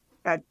 But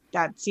that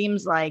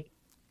seems like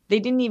they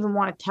didn't even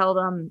want to tell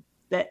them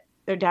that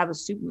their dad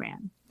was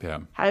Superman. Yeah.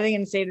 How are they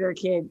going to say to their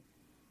kid,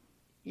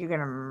 you're going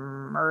to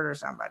murder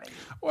somebody?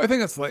 Well, I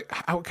think it's like,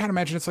 I would kind of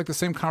imagine it's like the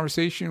same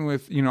conversation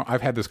with,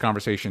 I've had this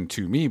conversation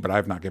to me, but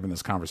I've not given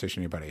this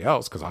conversation to anybody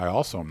else because I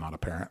also am not a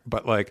parent.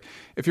 But like,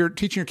 if you're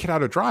teaching your kid how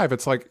to drive,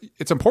 it's like,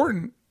 it's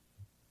important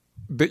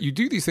that you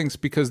do these things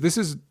because this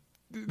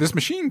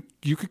machine,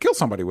 you could kill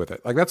somebody with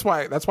it. Like, that's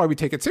why we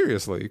take it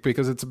seriously,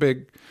 because it's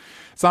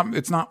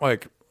not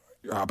like,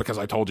 because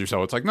I told you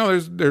so. It's like, no,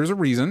 there's a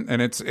reason,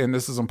 and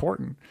this is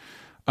important.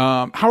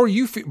 How are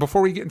you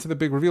before we get into the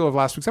big reveal of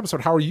last week's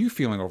episode, how are you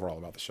feeling overall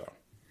about the show?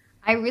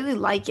 I really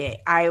like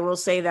it. I will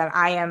say that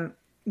I am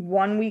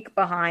 1 week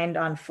behind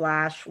on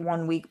Flash,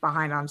 1 week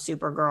behind on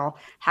Supergirl.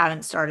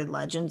 Haven't started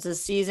Legends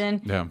this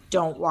season. Yeah.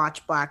 Don't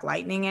watch Black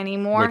Lightning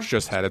anymore. Which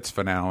just had its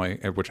finale,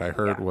 which I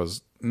heard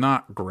was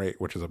not great,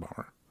 which is a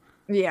bummer.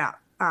 Yeah.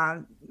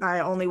 I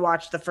only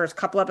watched the first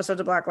couple episodes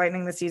of Black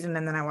Lightning this season,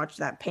 and then I watched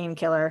that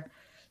Painkiller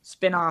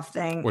spin-off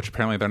thing, which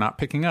apparently they're not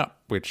picking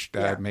up, which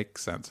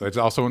makes sense. It's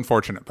also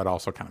unfortunate, but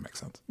also kind of makes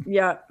sense.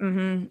 Yeah.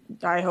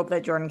 I hope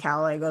that Jordan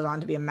Calloway goes on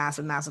to be a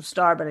massive, massive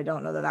star, but I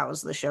don't know that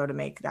was the show to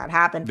make that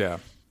happen. Yeah.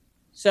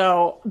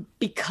 So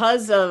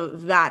because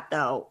of that,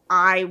 though,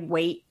 I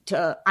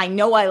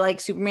know I like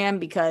Superman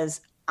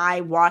because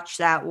I watch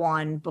that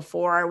one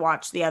before I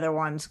watch the other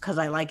ones because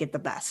I like it the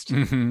best.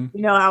 Mm-hmm.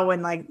 You know how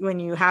when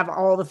you have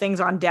all the things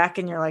on deck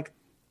and you're like,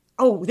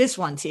 oh, this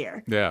one's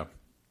here. Yeah.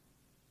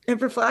 And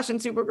for Flash and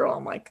Supergirl,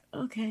 I'm like,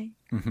 okay,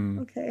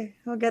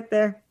 I'll get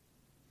there.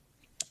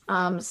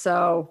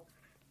 So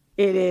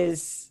it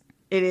is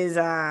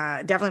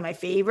definitely my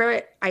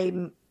favorite.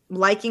 I'm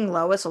liking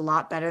Lois a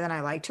lot better than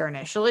I liked her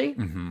initially.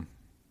 Mm-hmm.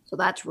 So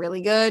that's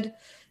really good.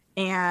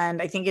 And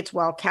I think it's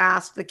well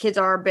cast. The kids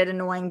are a bit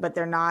annoying, but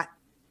they're not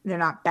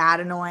bad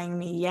annoying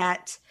me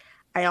yet.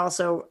 I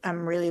also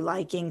am really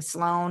liking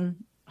Sloane.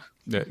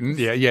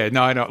 Yeah.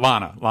 No, I know.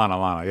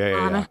 Lana.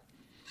 Yeah.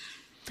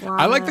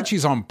 I like that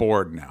she's on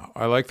board now.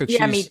 I like that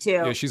me too.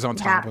 Yeah, she's on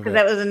top of it. Because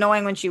that was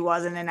annoying when she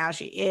wasn't, and now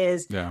she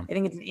is. Yeah. I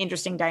think it's an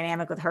interesting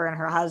dynamic with her and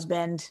her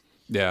husband.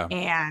 Yeah.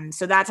 And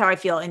so that's how I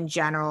feel in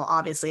general,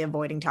 obviously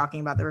avoiding talking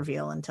about the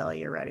reveal until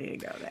you're ready to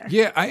go there.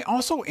 Yeah, I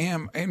also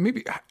am, and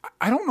maybe,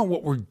 I don't know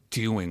what we're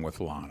doing with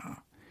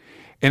Lana.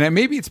 And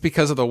maybe it's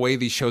because of the way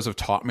these shows have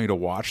taught me to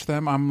watch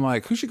them. I'm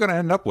like, who's she going to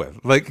end up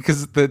with? Like,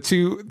 because the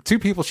two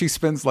people she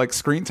spends like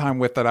screen time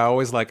with that I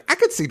always like, I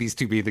could see these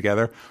two be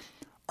together,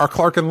 are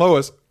Clark and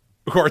Lois,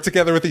 who are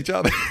together with each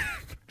other.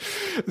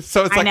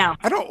 So it's like,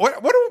 I know.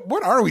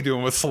 what are we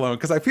doing with Sloane?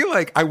 Because I feel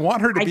like I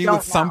want her to be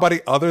with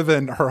somebody other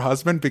than her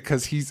husband,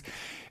 because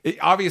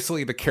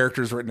obviously the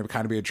character is written to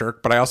kind of be a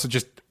jerk, but I also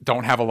just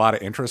don't have a lot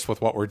of interest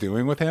with what we're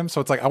doing with him.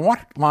 So it's like, I want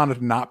Lana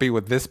to not be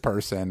with this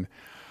person,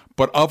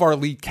 but of our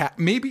lead cat,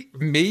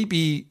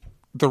 maybe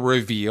the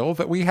reveal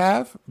that we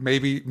have,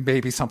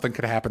 maybe something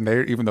could happen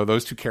there, even though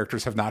those two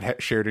characters have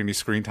not shared any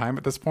screen time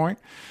at this point.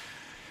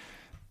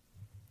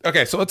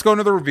 Okay, so let's go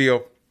into the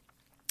reveal.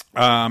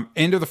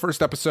 End of the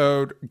first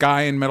episode,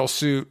 guy in metal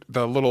suit,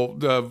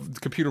 the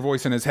computer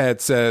voice in his head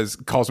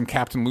calls him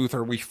Captain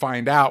Luther. We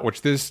find out,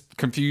 which this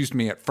confused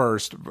me at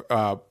first,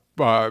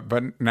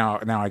 but now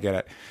I get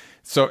it.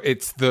 So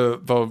it's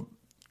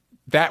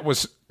that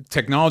was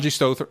technology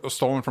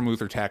stolen from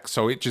Luther Tech.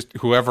 So it just,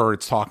 whoever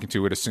it's talking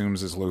to, it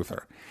assumes is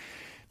Luther.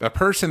 The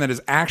person that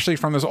is actually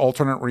from this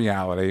alternate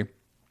reality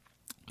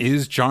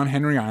is John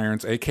Henry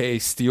Irons, aka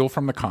Steel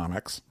from the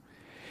comics.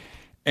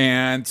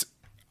 And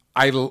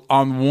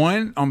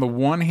on the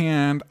one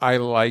hand, I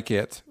like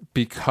it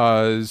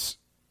because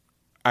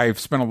I've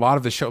spent a lot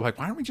of the show like,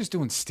 why aren't we just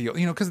doing Steel?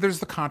 You know, because there's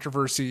the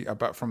controversy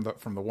about from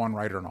the one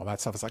writer and all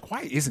that stuff. It's like,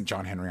 why isn't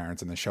John Henry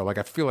Irons in the show? Like,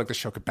 I feel like the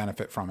show could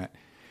benefit from it.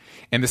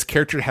 And this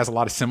character has a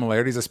lot of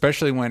similarities,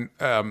 especially when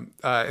in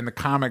the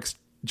comics,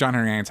 John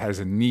Henry Irons has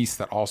a niece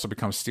that also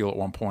becomes Steel at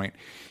one point,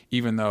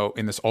 even though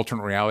in this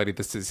alternate reality,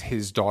 this is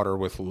his daughter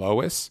with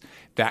Lois.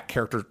 That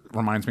character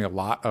reminds me a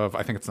lot of,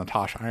 I think it's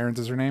Natasha Irons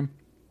is her name.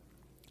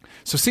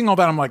 So seeing all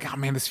that, I'm like, oh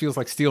man, this feels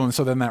like Steel. And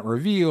so then that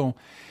reveal,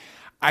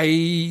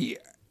 I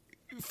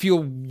feel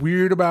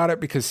weird about it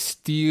because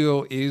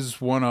Steel is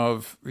one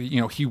of,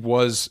 he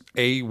was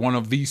one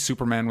of the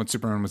Supermen when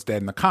Superman was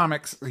dead in the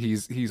comics.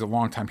 He's a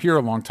longtime hero,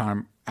 a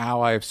longtime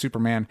ally of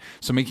Superman.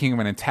 So making him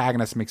an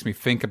antagonist makes me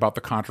think about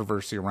the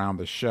controversy around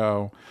the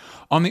show.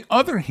 On the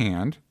other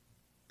hand,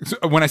 so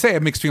when I say I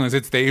have mixed feelings,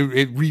 it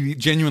really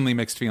genuinely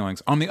mixed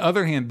feelings. On the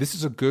other hand, this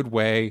is a good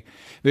way.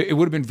 It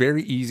would have been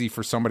very easy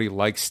for somebody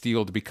like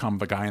Steel to become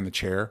the guy in the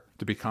chair,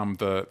 to become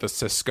the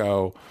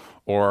Cisco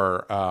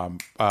or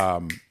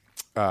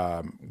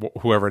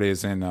whoever it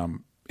is in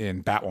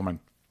Batwoman,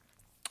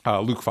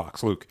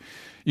 Luke.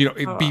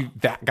 It'd be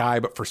that guy,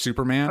 but for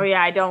Superman. Oh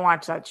yeah, I don't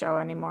watch that show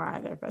anymore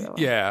either, by the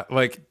way. Yeah,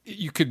 like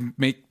you could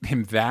make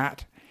him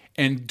that.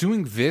 And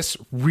doing this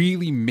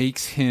really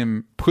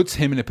puts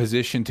him in a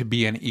position to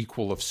be an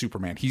equal of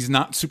Superman. He's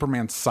not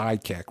Superman's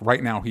sidekick.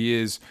 Right now he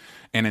is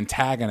an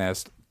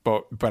antagonist,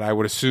 but I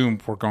would assume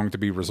we're going to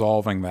be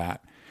resolving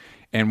that.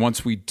 And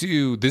once we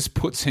do, this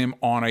puts him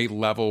on a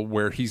level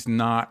where he's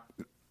not,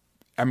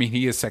 I mean,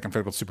 he is second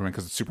fiddle to Superman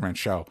because it's Superman's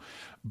show,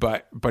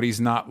 but he's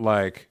not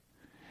like,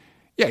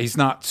 yeah, he's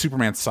not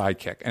Superman's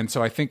sidekick. And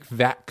so I think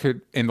that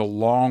could, in the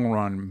long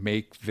run,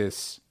 make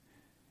this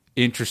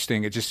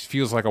interesting. It just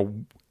feels like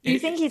Do you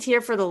think he's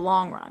here for the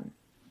long run?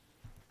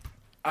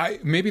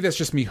 Maybe that's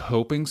just me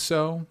hoping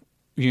so,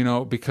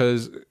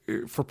 because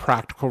for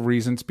practical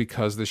reasons,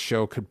 because the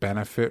show could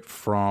benefit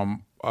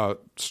from a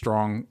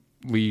strong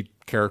lead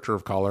character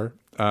of color.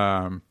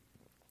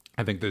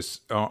 I think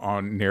this,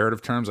 on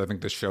narrative terms, I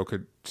think this show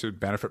could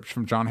benefit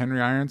from John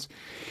Henry Irons.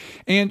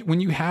 And when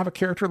you have a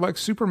character like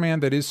Superman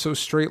that is so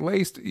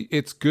straight-laced,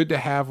 it's good to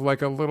have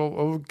like a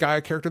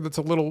character that's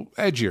a little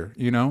edgier,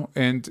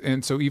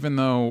 And so even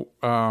though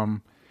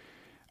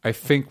I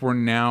think we're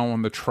now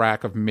on the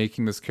track of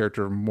making this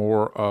character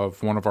more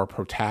of one of our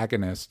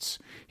protagonists,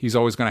 he's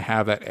always going to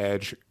have that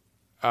edge.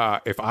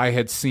 If I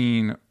had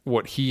seen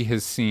what he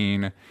has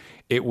seen,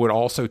 it would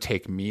also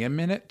take me a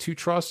minute to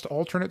trust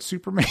alternate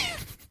Superman.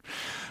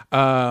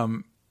 How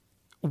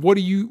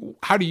do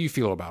you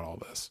feel about all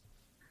this?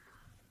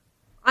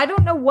 I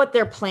don't know what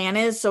their plan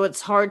is, so it's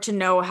hard to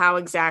know how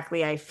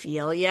exactly I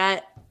feel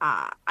yet.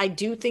 I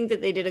do think that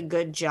they did a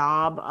good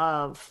job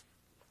of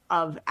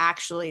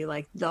actually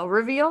like the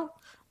reveal.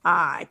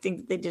 I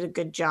think they did a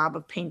good job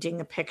of painting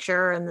the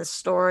picture and the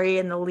story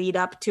and the lead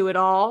up to it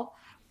all.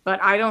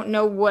 But I don't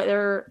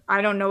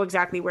know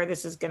exactly where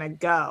this is going to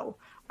go.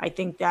 I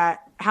think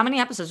that, how many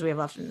episodes do we have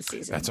left in the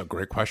season? That's a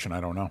great question.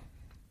 I don't know.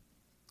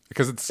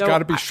 Because it's got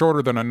to be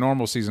shorter than a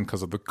normal season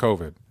because of the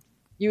COVID.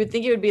 You would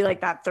think it would be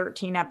like that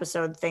 13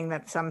 episode thing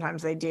that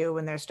sometimes they do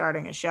when they're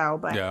starting a show,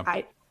 but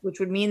yeah. Which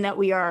would mean that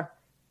we are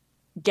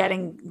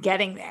getting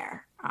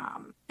there.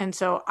 And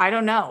so I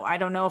don't know. I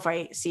don't know if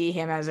I see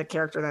him as a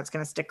character that's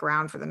going to stick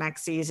around for the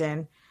next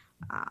season.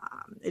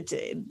 It's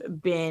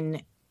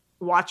been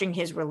watching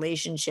his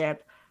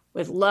relationship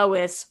with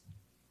Lois,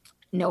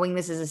 knowing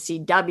this is a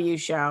CW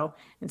show,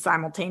 and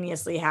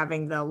simultaneously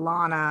having the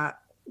Lana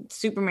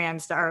Superman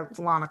star,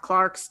 Lana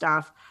Clark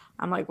stuff.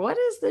 I'm like, what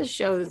is this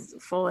show's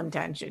full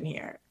intention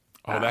here?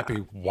 Oh, that'd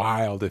be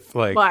wild if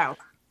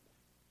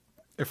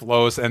if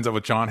Lois ends up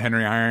with John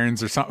Henry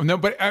Irons or something. No,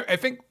 but I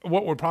think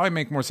what would probably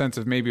make more sense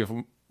is maybe if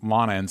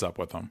Lana ends up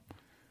with him.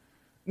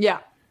 Yeah,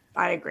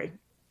 I agree.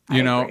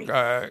 And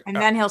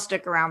then he'll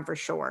stick around for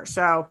sure.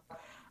 So,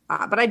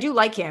 but I do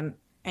like him,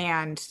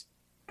 and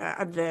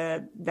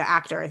the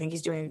actor. I think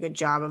he's doing a good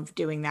job of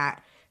doing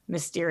that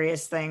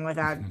mysterious thing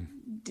without.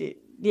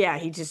 Yeah,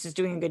 he just is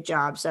doing a good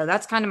job. So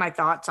that's kind of my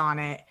thoughts on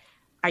it.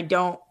 I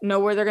don't know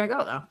where they're going to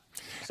go though.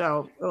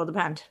 So it will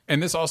depend.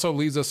 And this also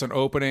leaves us an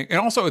opening. And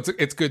also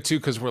it's good too,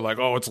 because we're like,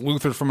 oh, it's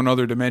Luther from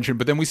another dimension.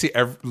 But then we see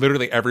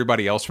literally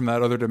everybody else from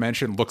that other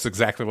dimension looks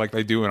exactly like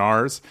they do in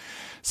ours.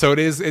 So it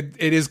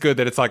is good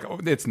that it's like, oh,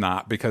 it's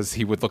not, because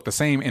he would look the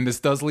same. And this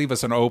does leave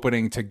us an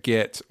opening to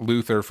get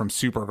Luther from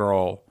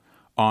Supergirl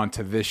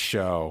onto this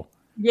show.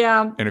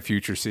 Yeah. In a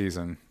future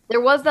season.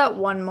 There was that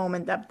one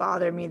moment that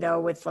bothered me though,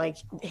 with like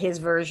his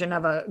version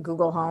of a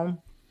Google Home,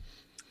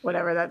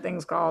 whatever that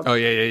thing's called. Oh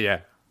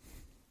yeah.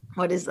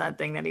 What is that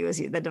thing that he was,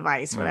 the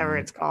device, whatever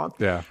it's called?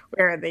 Yeah.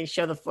 Where they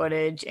show the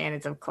footage and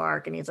it's of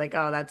Clark and he's like,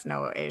 oh, that's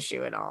no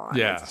issue at all. And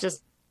yeah. It's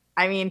just,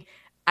 I mean,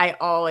 I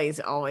always,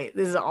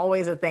 this is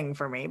always a thing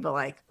for me, but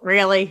like,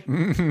 really?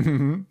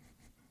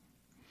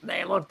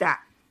 They looked at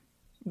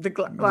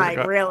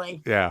like,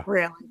 really? Yeah.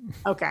 Really?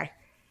 Okay.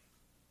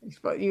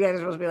 You guys are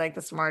supposed to be like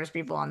the smartest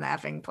people on the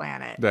effing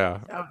planet. Yeah.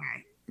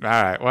 Okay. All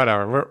right,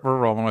 whatever. We're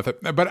rolling with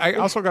it. But I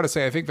also got to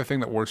say, I think the thing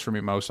that works for me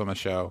most on the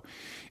show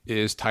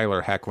is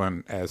Tyler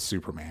Hoechlin as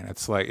Superman.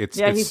 It's like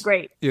he's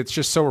great. It's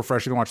just so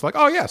refreshing to watch. Like,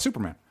 oh yeah,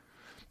 Superman.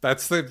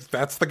 That's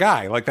the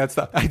guy. Like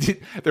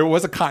there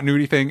was a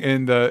continuity thing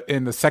in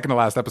the second to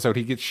last episode.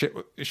 He gets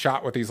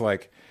shot with these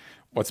like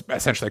what's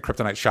essentially a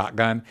kryptonite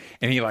shotgun,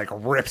 and he like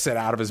rips it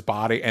out of his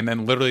body, and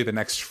then literally the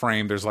next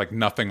frame there's like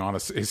nothing on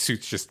his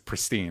suit's just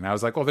pristine. I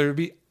was like, well, there'd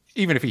be,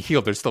 even if he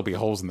healed, there'd still be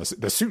holes in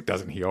the suit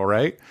doesn't heal,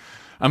 right?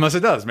 Unless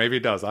it does. Maybe it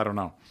does. I don't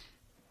know.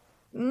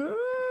 That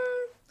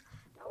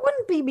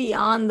wouldn't be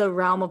beyond the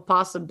realm of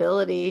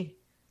possibility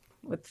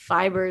with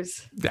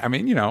fibers. I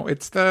mean,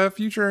 it's the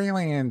future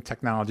alien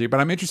technology, but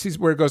I'm interested to see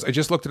where it goes. I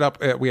just looked it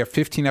up. We have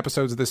 15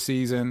 episodes this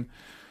season.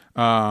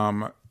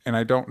 And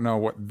I don't know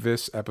what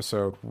this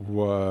episode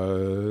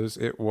was.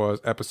 It was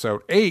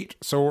episode 8.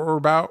 So we're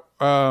about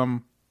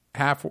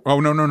half. Oh,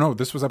 no.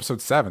 This was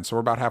episode 7. So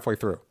we're about halfway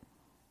through.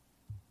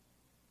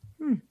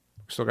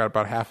 Still got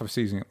about half of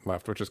season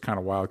left, which is kind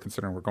of wild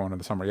considering we're going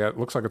into summer. Yeah, it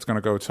looks like it's going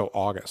to go till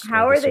August.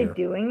 How are they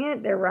doing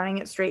it? They're running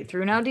it straight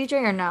through now, DJ,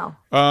 or no?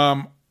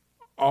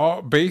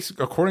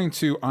 According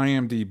to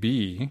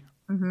IMDb,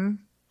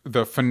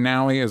 the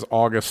finale is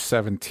August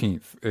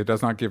 17th. It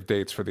does not give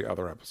dates for the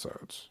other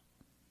episodes.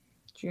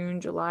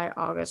 June, July,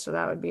 August. So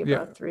that would be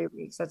about 3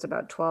 weeks. That's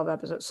about 12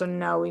 episodes. So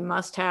no,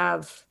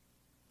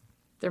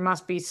 there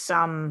must be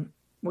some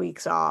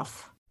weeks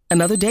off.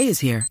 Another day is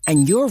here,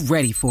 and you're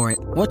ready for it.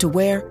 What to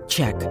wear?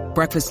 Check.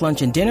 Breakfast,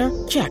 lunch, and dinner?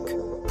 Check.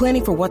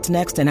 Planning for what's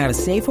next and how to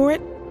save for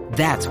it?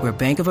 That's where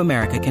Bank of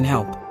America can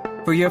help.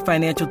 For your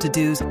financial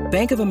to-dos,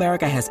 Bank of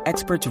America has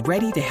experts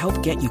ready to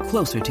help get you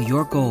closer to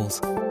your goals.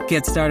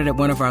 Get started at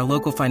one of our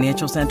local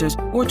financial centers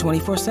or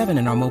 24/7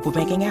 in our mobile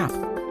banking app.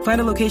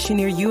 Find a location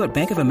near you at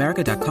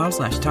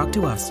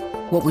bankofamerica.com/talktous.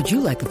 What would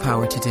you like the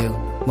power to do?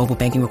 Mobile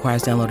banking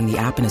requires downloading the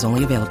app and is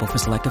only available for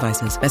select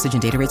devices. Message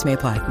and data rates may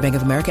apply. Bank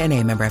of America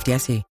N.A., member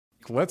FDIC.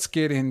 Let's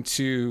get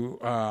into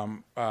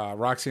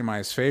Roxy and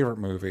Maya's favorite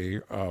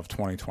movie of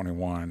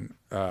 2021.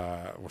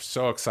 We're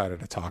so excited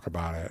to talk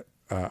about it,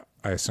 I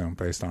assume,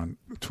 based on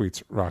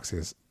tweets Roxy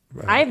has.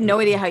 I have no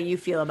idea how you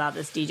feel about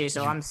this, DJ,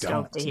 so I'm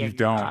stoked to hear you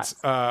don't.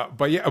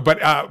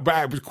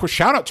 But quick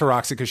shout out to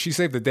Roxy, because she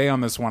saved the day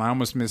on this one. I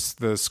almost missed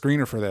the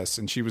screener for this,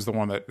 and she was the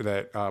one that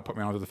put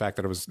me onto the fact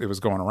that it was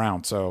going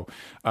around. So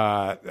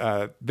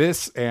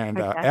this and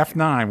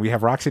F9, we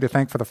have Roxy to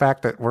thank for the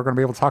fact that we're going to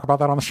be able to talk about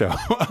that on the show.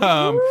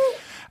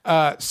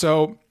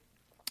 So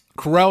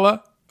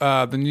Cruella,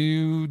 the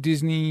new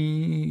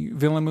Disney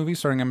villain movie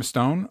starring Emma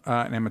Stone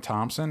and Emma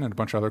Thompson and a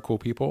bunch of other cool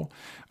people.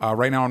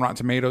 Right now on Rotten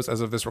Tomatoes,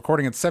 as of this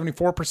recording, it's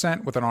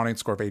 74% with an audience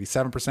score of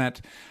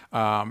 87%,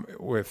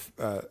 with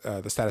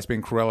the status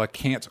being Cruella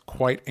can't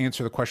quite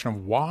answer the question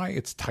of why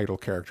its title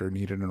character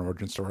needed an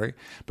origin story.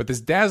 But this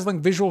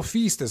dazzling visual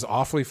feast is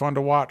awfully fun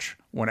to watch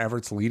whenever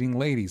its leading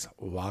ladies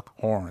lock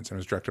horns. And it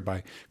was directed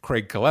by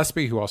Craig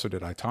Gillespie, who also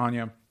did I,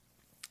 Tonya,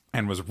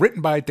 and was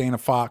written by Dana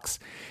Fox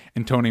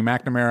and Tony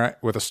McNamara,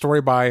 with a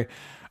story by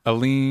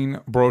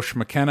Aline Brosh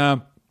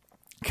McKenna,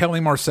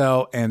 Kelly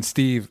Marcel, and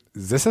Steve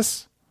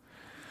Zissis.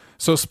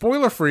 So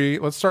spoiler-free,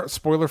 let's start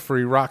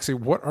spoiler-free. Roxy,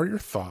 what are your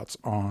thoughts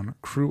on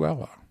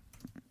Cruella?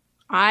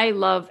 I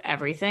love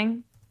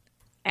everything.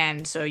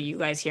 And so you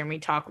guys hear me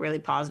talk really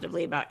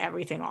positively about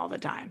everything all the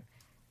time.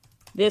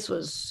 This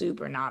was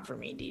super not for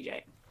me,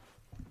 DJ.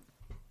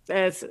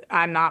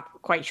 I'm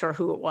not quite sure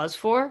who it was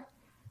for.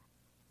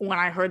 When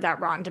I heard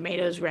that Rotten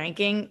Tomatoes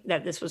ranking,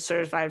 that this was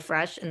certified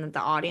fresh and that the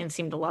audience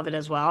seemed to love it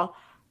as well,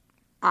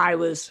 I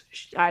was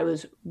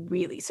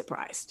really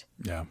surprised.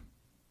 Yeah.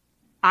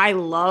 I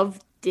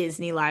love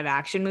Disney live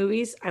action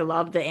movies. I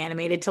love the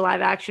animated to live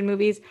action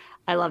movies.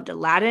 I loved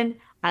Aladdin.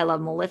 I love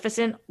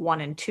Maleficent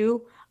 1 and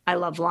 2. I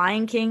love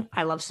Lion King.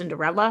 I love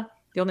Cinderella.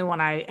 The only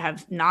one I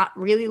have not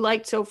really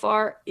liked so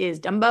far is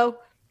Dumbo.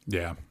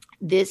 Yeah.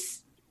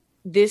 This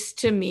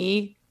to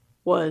me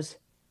was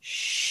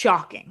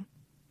shocking.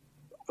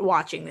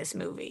 Watching this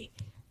movie,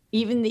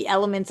 even the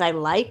elements I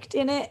liked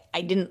in it, I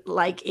didn't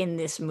like in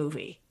this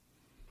movie.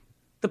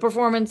 The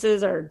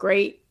performances are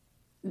great.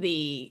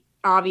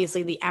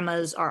 Obviously the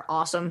Emmas are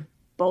awesome.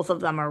 Both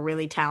of them are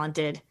really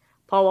talented.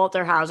 Paul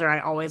Walter Hauser, I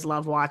always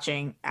love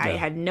watching. I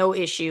had no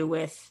issue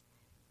with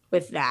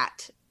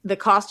that. The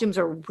costumes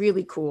are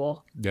really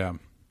cool. Yeah.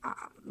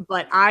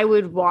 But I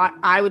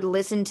would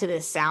listen to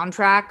this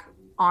soundtrack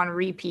on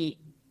repeat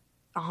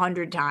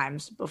 100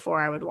 times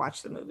before I would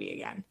watch the movie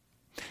again.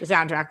 The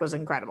soundtrack was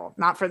incredible.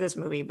 Not for this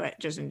movie, but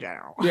just in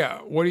general. Yeah.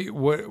 What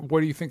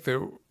do you think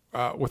that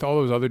with all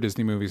those other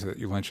Disney movies that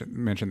you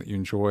mentioned that you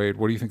enjoyed,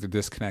 what do you think the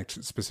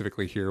disconnect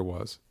specifically here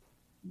was?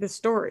 The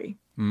story.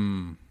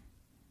 The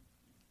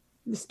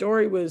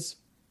story was,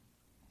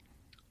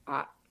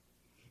 I'm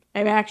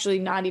actually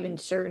not even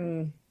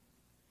certain.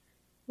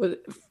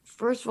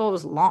 First of all, it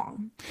was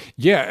long.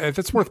 Yeah,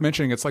 that's worth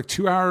mentioning. It's like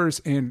 2 hours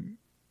and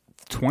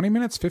 20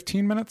 minutes,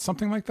 15 minutes,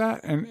 something like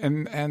that.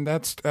 And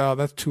that's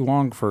too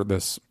long for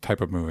this type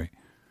of movie.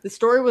 The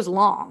story was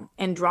long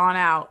and drawn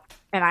out.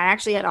 And I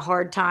actually had a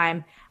hard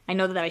time. I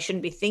know that I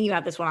shouldn't be thinking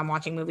about this when I'm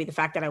watching a movie. The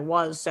fact that I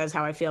was says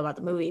how I feel about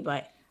the movie,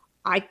 but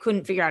I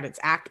couldn't figure out its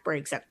act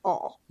breaks at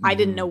all. I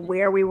didn't know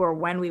where we were,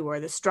 when we were.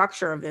 The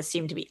structure of this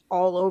seemed to be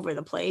all over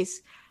the place.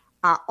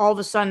 All of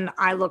a sudden,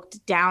 I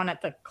looked down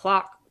at the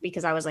clock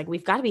because I was like,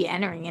 we've got to be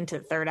entering into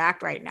the third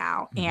act right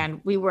now. And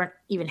we weren't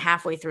even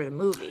halfway through the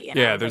movie. And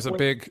yeah, there's like, a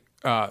big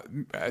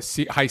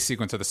high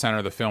sequence at the center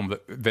of the film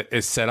that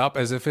is set up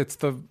as if it's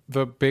the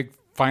big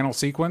final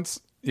sequence.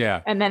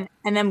 Yeah. And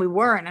then we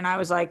weren't. And I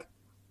was like,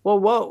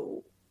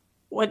 whoa,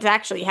 what's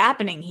actually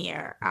happening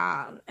here?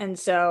 And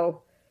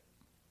so...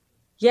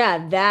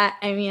 yeah,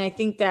 I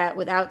think that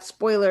without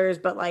spoilers,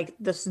 but like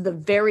the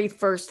very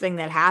first thing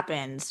that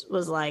happens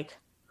was like,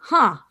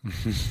 huh.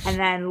 And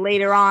then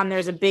later on,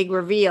 there's a big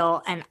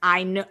reveal and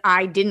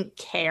I didn't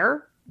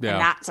care. Yeah.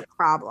 And that's a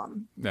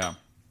problem. Yeah.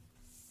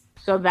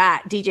 So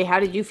DJ, how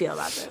did you feel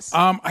about this?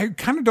 I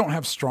kind of don't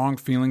have strong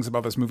feelings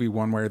about this movie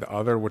one way or the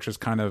other, which is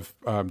kind of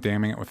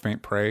damning it with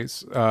faint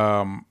praise.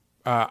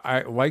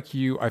 I like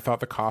you. I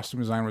thought the costume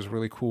design was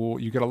really cool.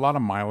 You get a lot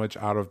of mileage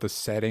out of the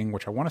setting,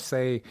 which I want to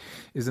say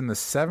is in the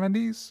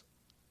 70s,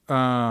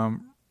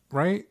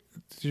 right?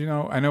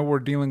 I know we're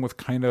dealing with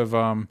kind of,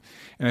 and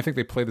I think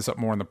they play this up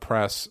more in the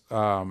press.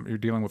 You're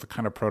dealing with a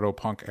kind of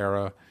proto-punk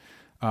era.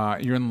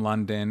 You're in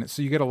London,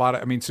 so you get a lot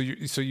of.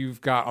 So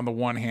you've got on the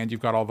one hand you've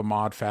got all the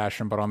mod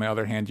fashion, but on the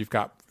other hand you've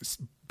got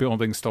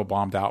buildings still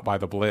bombed out by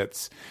the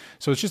Blitz.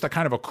 So it's just a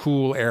kind of a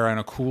cool era and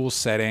a cool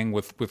setting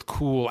with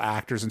cool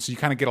actors. And so you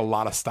kind of get a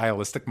lot of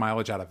stylistic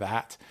mileage out of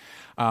that.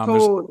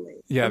 Totally.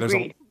 There's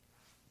a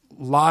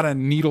lot of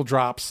needle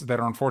drops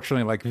that are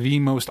unfortunately like the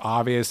most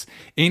obvious.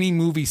 Any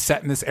movie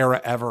set in this era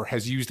ever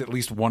has used at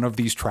least one of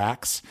these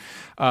tracks.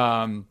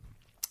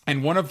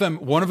 And one of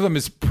them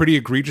is pretty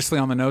egregiously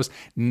on the nose.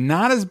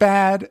 Not as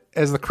bad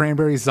as the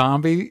Cranberry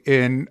Zombie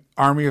in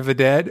Army of the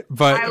Dead,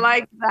 but I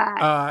like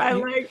that. I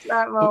like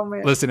that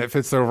moment. Listen, it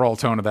fits the overall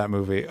tone of that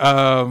movie.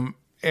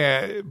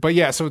 But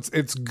yeah, so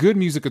it's good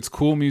music, it's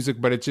cool music,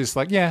 but it's just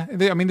like,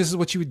 this is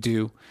what you would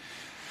do.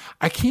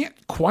 I can't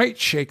quite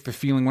shake the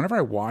feeling whenever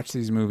I watch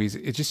these movies.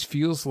 It just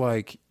feels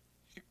like,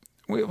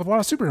 with a lot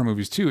of superhero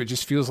movies too, it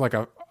just feels like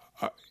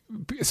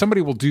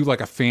somebody will do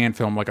like a fan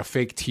film, like a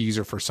fake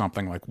teaser for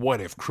something like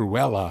what if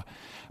Cruella,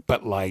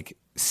 but like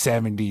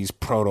 70s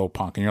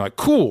proto-punk, and you're like,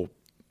 cool.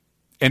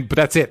 But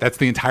that's it. That's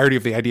the entirety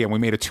of the idea. And we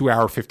made a 2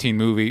 hour,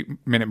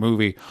 15-minute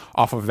movie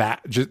off of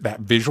that, just that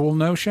visual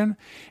notion.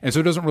 And so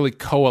it doesn't really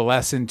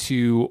coalesce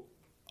into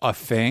a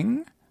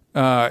thing,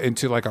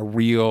 into like a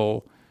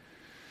real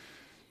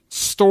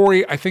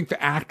story. I think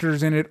the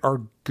actors in it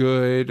are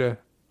good.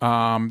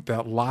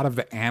 A lot of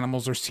the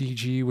animals are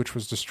CG, which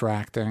was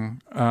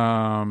distracting.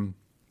 But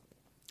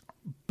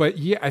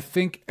yeah, I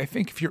think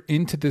if you're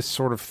into this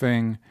sort of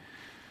thing,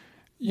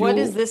 what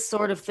is this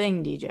sort of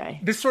thing,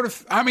 DJ? This sort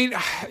of,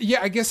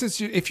 I guess it's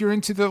if you're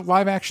into the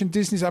live action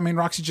Disney's.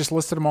 Roxy just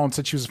listed them all and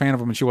said she was a fan of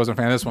them, and she wasn't a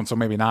fan of this one, so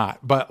maybe not.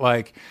 But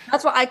like,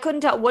 that's why I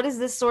couldn't tell. What is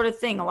this sort of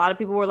thing? A lot of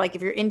people were like,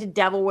 if you're into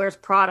Devil Wears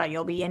Prada,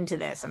 you'll be into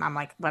this, and I'm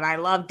like, but I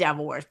love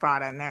Devil Wears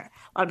Prada. And a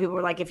lot of people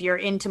were like, if you're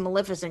into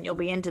Maleficent, you'll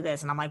be into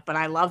this, and I'm like, but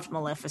I loved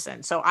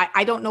Maleficent. So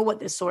I don't know what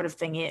this sort of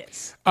thing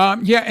is.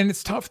 Yeah, and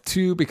it's tough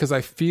too because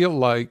I feel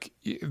like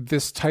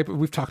this type of,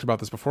 we've talked about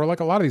this before, like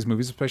a lot of these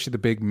movies, especially the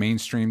big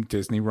mainstream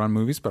Disney run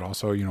movies, but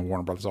also,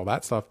 Warner Brothers, all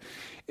that stuff.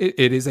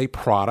 It is a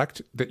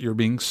product that you're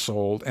being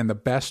sold, and the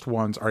best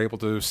ones are able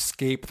to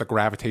escape the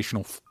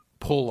gravitational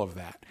pull of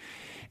that.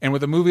 And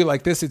with a movie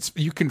like this,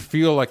 you can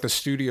feel like the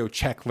studio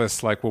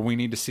checklist, like, well, we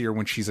need to see her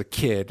when she's a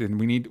kid, and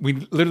we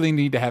literally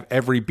need to have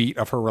every beat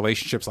of her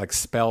relationships like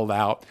spelled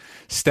out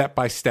step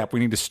by step.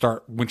 We need to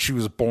start when she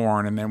was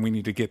born, and then we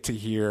need to get to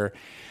here.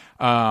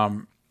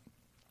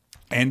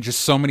 And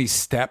just so many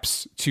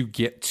steps to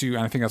get to,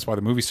 and I think that's why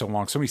the movie's so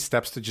long, so many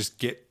steps to just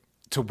get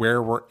to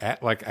where we're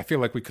at. Like, I feel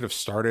like we could have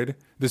started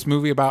this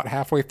movie about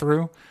halfway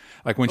through.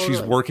 Like when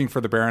she's working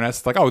for the Baroness,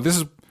 it's like, oh,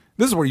 this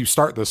is where you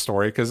start this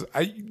story. Because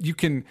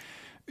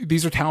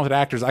these are talented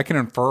actors. I can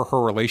infer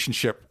her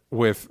relationship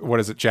with,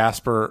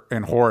 Jasper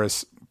and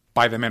Horace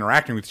by them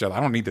interacting with each other. I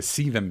don't need to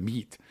see them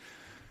meet.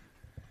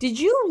 Did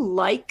you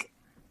like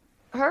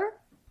her?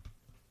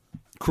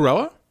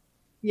 Cruella?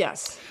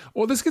 Yes.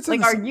 Well, this gets Like,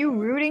 into are you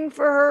rooting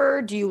for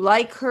her? Do you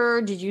like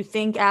her? Did you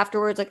think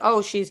afterwards, like,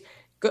 oh, she's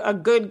a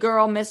good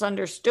girl,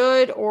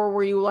 misunderstood? Or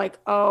were you like,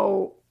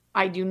 oh,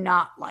 I do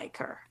not like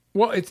her?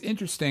 well, it's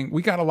interesting.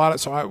 We got a lot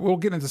of, we'll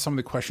get into some of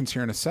the questions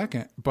here in a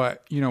second,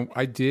 but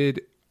I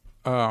did,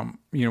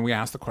 we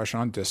asked the question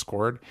on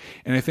Discord,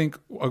 and I think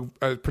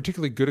a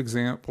particularly good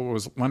example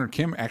was Leonard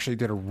Kim actually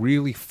did a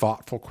really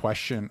thoughtful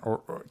question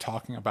or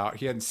talking about,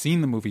 he hadn't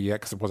seen the movie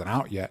yet because it wasn't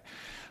out yet,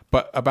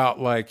 but about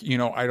like,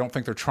 I don't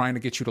think they're trying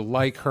to get you to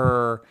like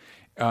her.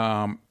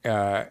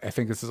 I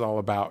think this is all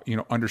about,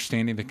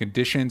 understanding the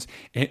conditions,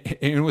 and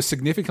it was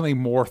significantly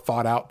more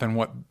thought out than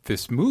what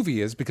this movie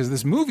is, because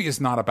this movie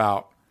is not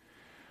about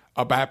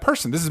a bad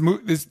person.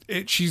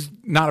 She's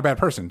not a bad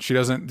person. She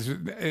doesn't,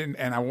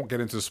 and I won't get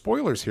into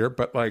spoilers here,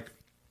 but like,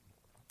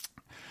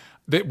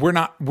 we're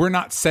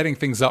not setting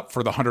things up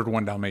for the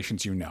 101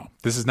 Dalmatians.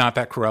 This is not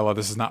that Cruella.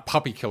 This is not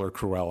puppy killer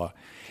Cruella.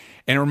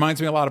 And it reminds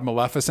me a lot of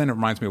Maleficent. It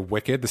reminds me of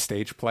Wicked, the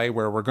stage play,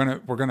 where we're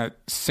gonna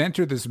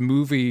center this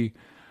movie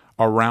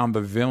around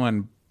the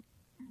villain,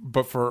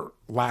 but for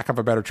lack of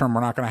a better term,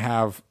 we're not going to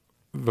have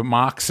the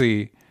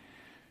moxie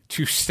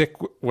to stick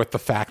with the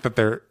fact that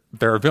they're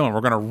a villain.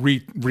 We're going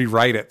to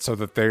rewrite it so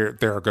that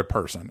they're a good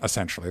person.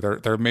 Essentially, they're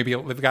a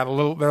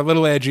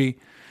little edgy,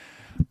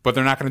 but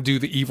they're not going to do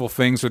the evil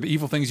things, or the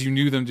evil things you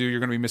knew them do. You're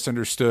going to be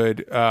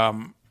misunderstood.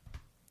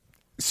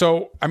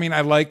 So I mean,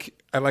 I like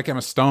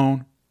Emma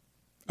Stone.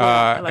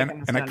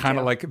 And I kind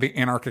of like the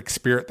anarchic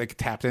spirit they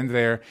tapped into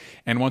there.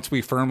 And once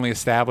we firmly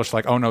established,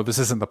 like, oh no, this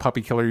isn't the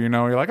puppy killer,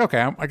 you're like,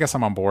 okay, I guess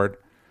I'm on board.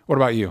 What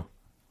about you?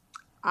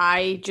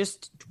 I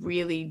just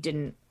really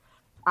didn't.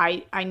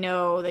 I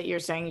know that you're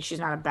saying she's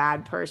not a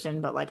bad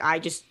person, but like, I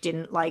just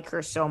didn't like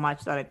her so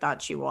much that I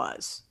thought she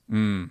was.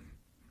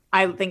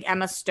 I think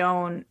Emma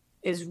Stone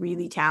is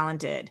really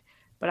talented,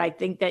 but I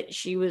think that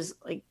she's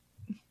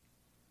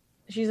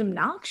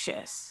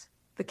obnoxious,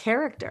 the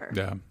character.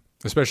 Yeah.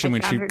 Especially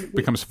when she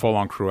becomes full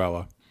on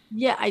Cruella.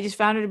 Yeah, I just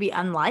found her to be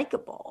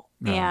unlikable.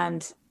 Yeah.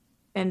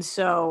 And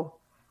so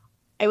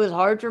it was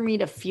hard for me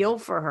to feel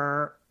for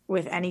her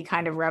with any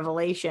kind of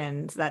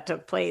revelations that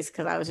took place,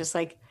 because I was just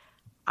like,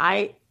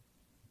 I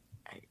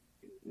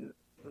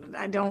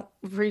don't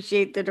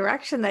appreciate the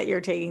direction that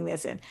you're taking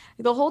this in.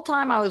 The whole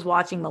time I was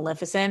watching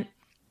Maleficent,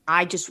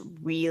 I just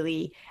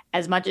really,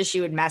 as much as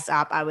she would mess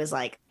up, I was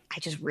like,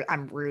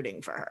 I'm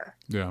rooting for her.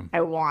 Yeah. I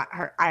want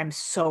her. I'm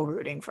so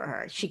rooting for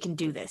her. She can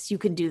do this. You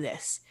can do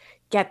this.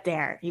 Get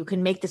there. You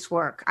can make this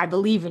work. I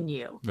believe in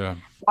you. Yeah.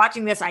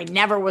 Watching this, I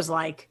never was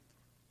like,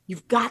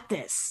 you've got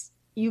this.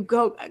 You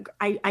go.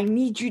 I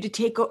need you to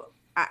take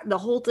the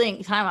whole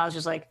time. I was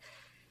just like,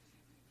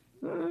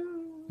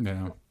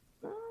 yeah.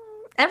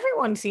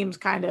 Everyone seems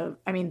kind of,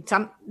 I mean,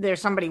 there's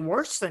somebody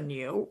worse than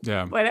you.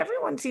 Yeah. But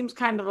everyone seems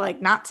kind of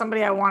like not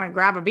somebody I want to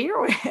grab a beer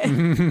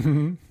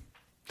with.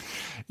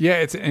 Yeah,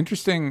 it's an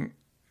interesting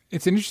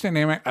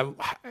dynamic.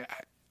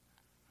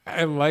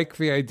 I like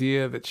the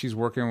idea that she's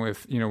working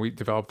with, we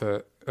developed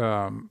a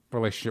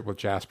relationship with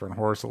Jasper and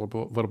Horace a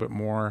little bit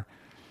more.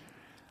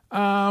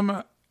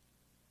 Yeah,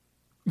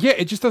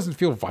 it just doesn't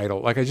feel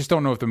vital. Like, I just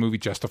don't know if the movie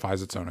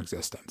justifies its own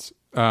existence,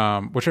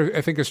 which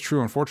I think is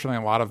true, unfortunately,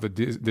 in a lot of the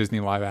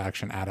Disney live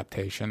action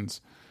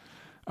adaptations.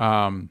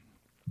 And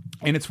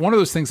it's one of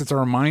those things that's a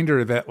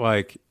reminder that,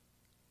 like,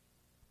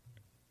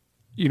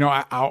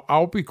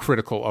 I'll be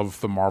critical of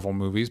the Marvel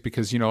movies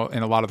because, in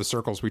a lot of the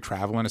circles we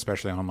travel in,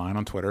 especially online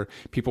on Twitter,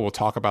 people will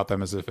talk about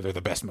them as if they're the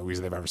best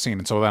movies they've ever seen.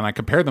 And so then I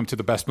compare them to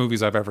the best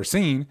movies I've ever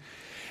seen,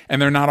 and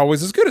they're not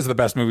always as good as the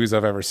best movies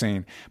I've ever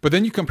seen. But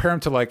then you compare them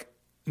to like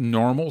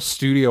normal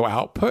studio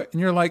output, and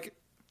you're like,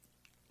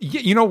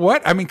 yeah, you know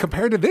what? I mean,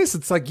 compared to this,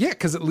 it's like, yeah,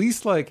 because at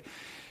least like,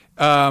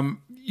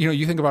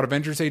 you think about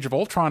Avengers Age of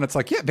Ultron, it's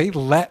like, yeah, they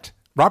let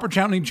Robert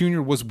Downey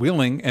Jr. was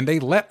willing, and they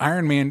let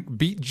Iron Man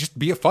be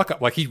a fuck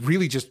up. Like, he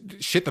really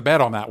just shit the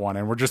bed on that one,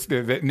 and we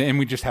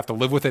just have to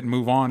live with it and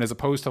move on, as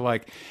opposed to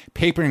like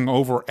papering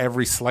over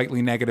every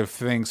slightly negative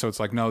thing. So it's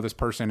like, no, this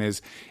person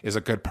is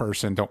a good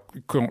person.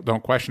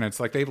 Don't question it. It's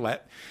like they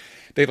let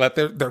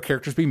their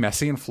characters be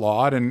messy and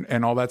flawed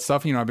and all that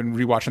stuff. I've been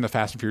rewatching the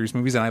Fast and Furious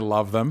movies, and I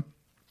love them.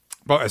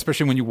 But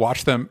especially when you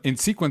watch them in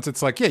sequence,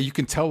 it's like, yeah, you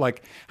can tell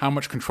like how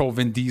much control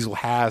Vin Diesel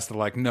has to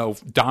like, no,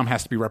 Dom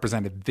has to be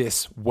represented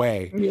this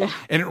way. Yeah.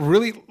 And it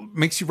really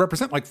makes you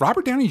represent, like,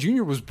 Robert Downey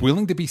Jr. was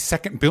willing to be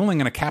second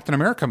billing in a Captain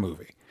America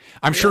movie.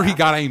 I'm sure he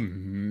got a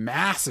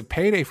massive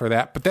payday for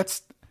that, but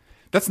that's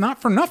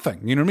not for nothing.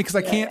 You know what I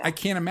mean? Because I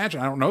can't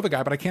imagine, I don't know the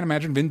guy, but I can't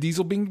imagine Vin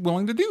Diesel being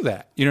willing to do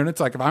that. And it's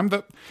like,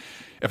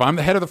 if I'm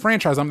the head of the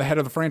franchise, I'm the head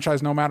of the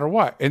franchise no matter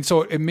what. And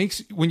so it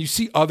makes, when you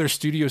see other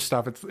studio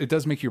stuff, it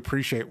does make you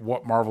appreciate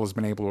what Marvel has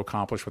been able to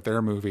accomplish with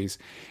their movies.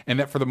 And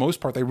that for the most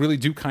part, they really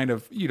do kind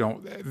of,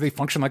 they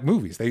function like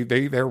movies.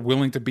 They're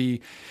willing to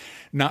be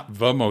not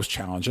the most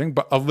challenging,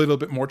 but a little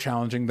bit more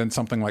challenging than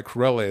something like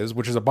Cruella is,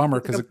 which is a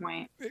bummer because,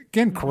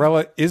 again,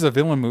 Cruella is a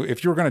villain movie.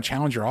 If you were going to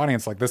challenge your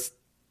audience like this,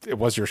 it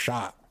was your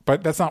shot.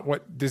 But that's not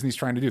what Disney's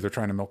trying to do. They're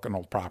trying to milk an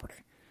old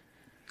property.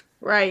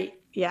 Right.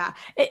 Yeah.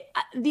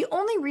 The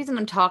only reason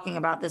I'm talking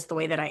about this the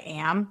way that I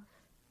am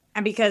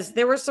And because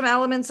there were some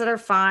elements that are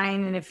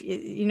fine, and if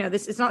you know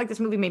this, it's not like this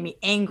movie made me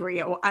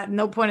angry. At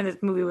no point in this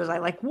movie was I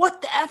like,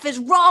 "What the f is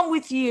wrong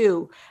with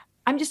you?"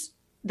 I'm just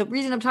the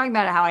reason I'm talking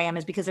about it how I am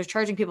is because they're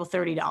charging people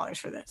 $30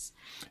 for this,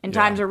 and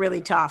times are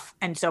really tough,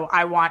 and so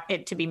I want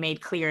it to be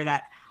made clear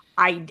that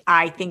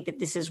I think that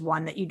this is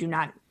one that you do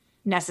not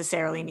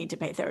necessarily need to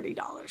pay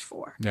 $30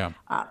 for. Yeah,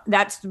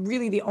 that's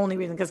really the only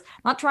reason, because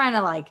I'm not trying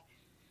to like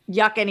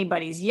yuck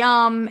anybody's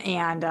yum,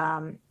 and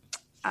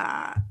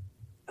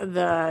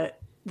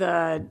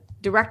the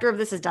director of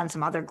this has done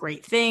some other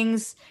great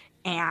things,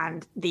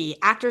 and the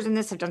actors in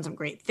this have done some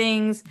great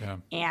things. Yeah.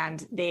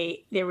 And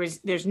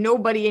there's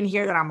nobody in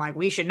here that I'm like,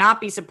 we should not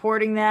be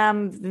supporting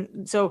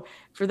them. So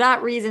for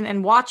that reason,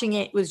 and watching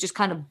it was just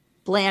kind of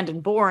bland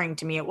and boring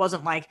to me. It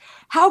wasn't like,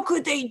 how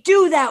could they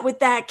do that with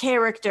that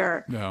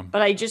character? Yeah.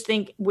 But I just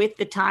think with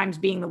the times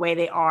being the way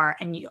they are,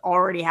 and you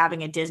already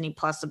having a Disney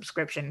Plus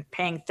subscription,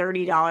 paying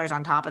 $30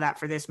 on top of that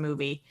for this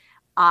movie,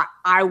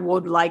 I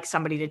would like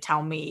somebody to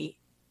tell me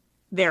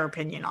their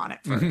opinion on it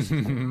first.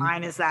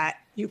 Mine is that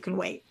you can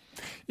wait.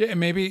 Yeah, and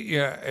maybe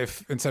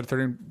if instead of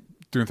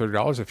doing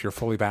 $30, if you're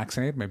fully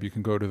vaccinated, maybe you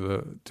can go to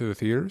the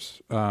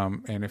theaters.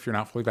 And if you're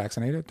not fully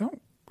vaccinated,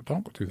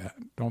 don't do that.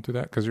 Don't do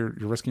that, because you're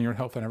risking your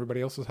health and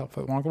everybody else's health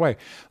along the way.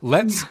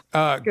 Let's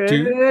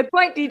good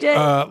point,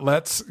 DJ.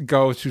 Let's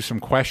go to some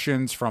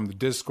questions from the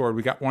Discord.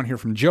 We got one here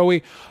from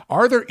Joey.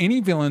 Are there any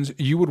villains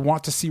you would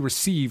want to see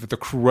receive the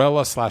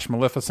Cruella /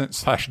 Maleficent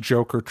 /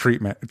 Joker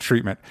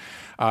treatment?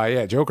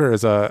 Yeah, Joker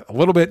is a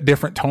little bit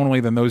different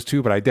tonally than those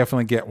two, but I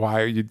definitely get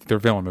why they're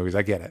villain movies.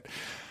 I get it.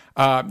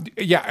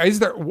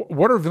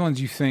 What are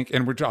villains you think?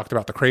 And we talked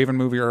about the Craven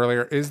movie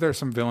earlier. Is there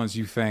some villains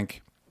you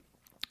think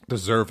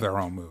deserve their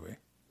own movie?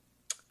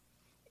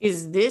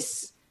 Is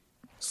this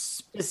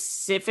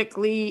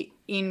specifically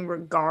in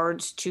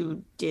regards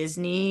to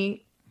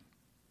Disney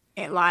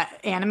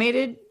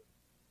animated?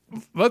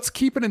 Let's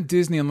keep it in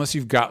Disney, unless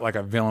you've got like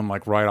a villain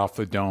like right off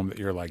the dome that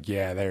you're like,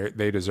 yeah,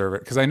 they deserve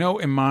it. Because I know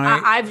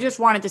I've just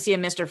wanted to see a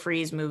Mr.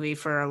 Freeze movie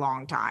for a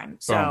long time.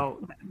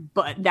 So,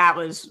 but that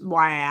was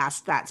why I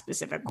asked that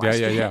specific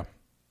question. Yeah.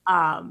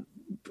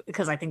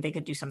 Because I think they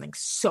could do something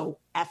so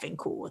effing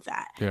cool with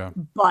that. Yeah.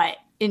 But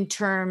in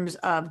terms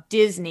of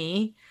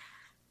Disney,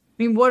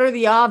 I mean, what are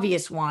the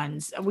obvious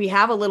ones? We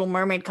have a Little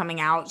Mermaid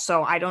coming out,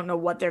 so I don't know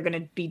what they're going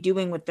to be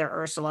doing with their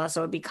Ursula.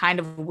 So it'd be kind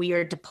of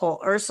weird to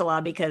pull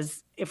Ursula,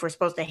 because if we're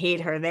supposed to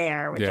hate her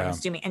there, which I'm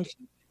assuming, and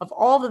of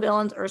all the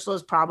villains, Ursula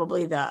is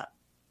probably the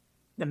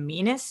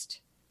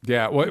meanest.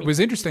 Yeah, well, it was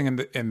interesting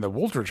in the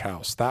Woolridge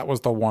House. That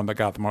was the one that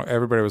got the most.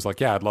 Everybody was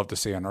like, "Yeah, I'd love to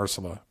see an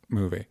Ursula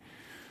movie."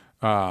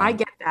 I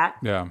get that.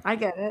 Yeah, I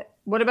get it.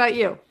 What about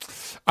you?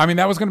 I mean,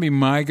 that was going to be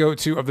my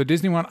go-to of the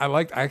Disney one.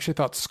 I actually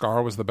thought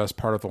Scar was the best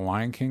part of the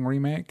Lion King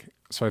remake,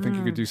 so I think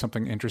you could do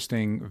something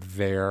interesting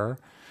there.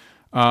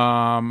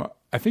 I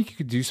think you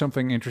could do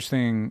something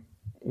interesting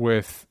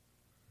with.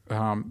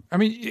 I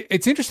mean,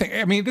 it's interesting.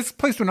 I mean, this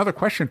plays to another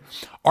question: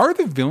 are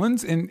the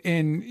villains in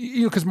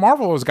because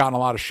Marvel has gotten a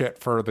lot of shit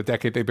for the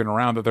decade they've been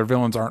around that their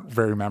villains aren't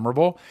very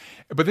memorable,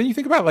 but then you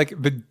think about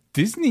like the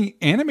Disney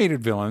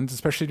animated villains,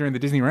 especially during the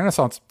Disney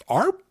Renaissance,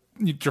 are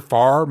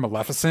Jafar,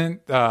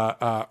 Maleficent,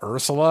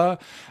 Ursula.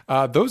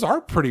 Those are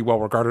pretty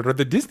well regarded. Are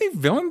the Disney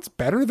villains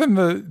better than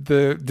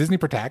the Disney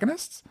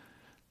protagonists?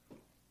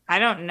 I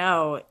don't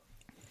know.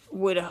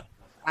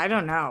 I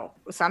don't know.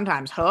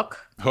 Sometimes Hook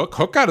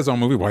got his own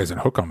movie. Why isn't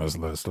Hook on this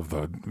list of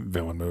the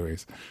villain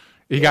movies?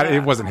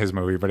 It wasn't his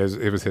movie, but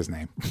it was his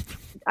name.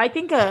 I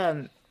think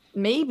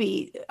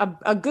maybe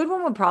a good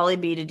one would probably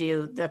be to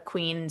do the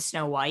Queen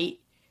Snow White.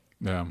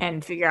 Yeah.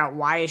 And figure out,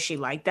 why is she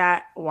like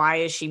that? Why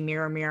is she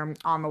mirror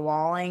on the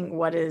walling?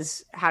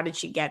 How did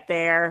she get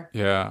there?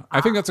 Yeah.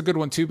 I think that's a good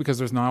one too, because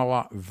there's not a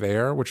lot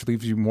there, which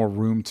leaves you more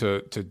room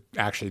to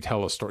actually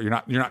tell a story. You're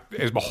not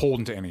as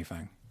beholden to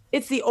anything.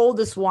 It's the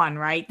oldest one,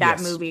 right? That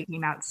Yes. movie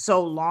came out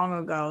so long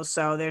ago.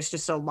 So there's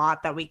just a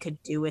lot that we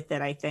could do with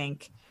it. I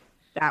think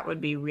that could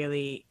be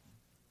really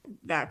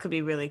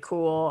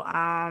cool.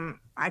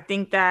 I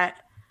think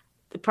that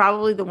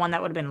probably the one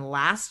that would have been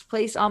last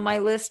place on my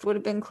list would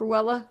have been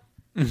Cruella.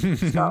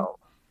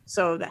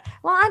 So that,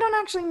 well, I don't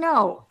actually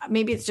know.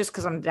 Maybe it's just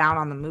because I'm down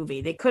on the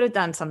movie. They could have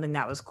done something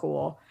that was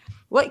cool.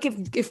 Like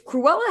if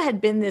Cruella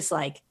had been this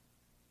like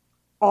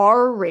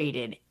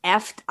R-rated,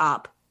 effed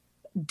up,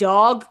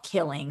 dog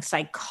killing,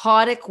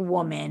 psychotic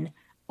woman,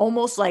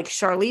 almost like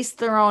Charlize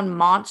Theron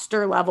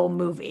monster level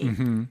movie.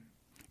 Mm-hmm.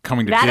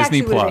 Coming to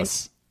Disney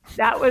Plus.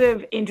 That would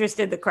have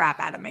interested the crap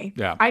out of me.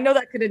 Yeah. I know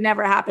that could have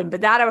never happened, but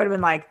that I would have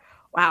been like,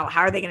 wow,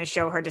 how are they going to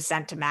show her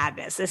descent to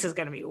madness? This is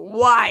going to be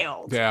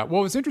wild. Yeah.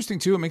 Well, it's interesting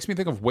too. It makes me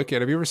think of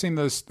Wicked. Have you ever seen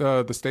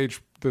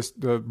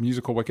the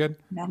musical Wicked?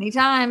 Many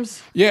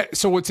times. Yeah.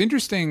 So what's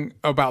interesting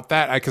about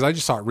that, because I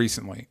just saw it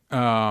recently.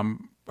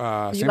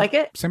 You like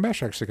it? Sam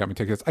Bash actually got me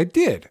tickets. I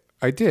did.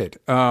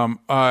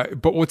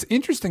 But what's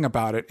interesting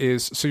about it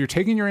is, so you're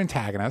taking your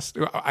antagonist,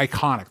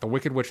 iconic. The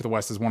Wicked Witch of the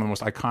West is one of the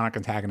most iconic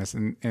antagonists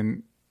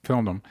in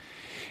filmdom,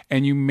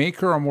 and you make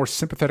her a more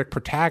sympathetic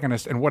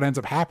protagonist. And what ends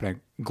up happening?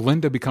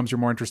 Glinda becomes your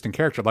more interesting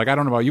character. Like, I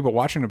don't know about you, but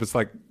watching it, it's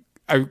like,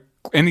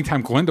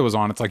 anytime Glinda was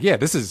on, it's like, yeah,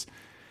 this is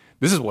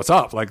what's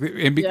up. Like,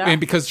 and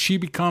because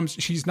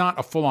she's not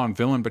a full on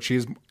villain, but she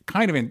is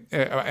kind of an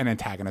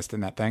antagonist in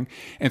that thing.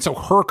 And so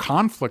her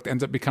conflict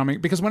ends up becoming,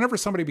 because whenever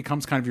somebody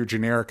becomes kind of your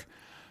generic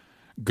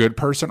good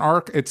person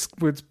arc, it's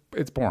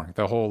boring.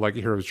 The whole like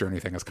hero's journey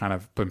thing has kind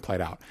of been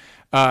played out.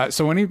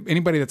 So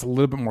anybody that's a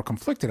little bit more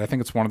conflicted, I think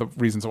it's one of the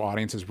reasons the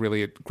audiences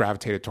really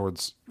gravitated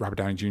towards Robert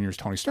Downey Jr.'s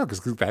Tony Stark, is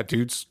because that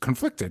dude's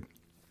conflicted.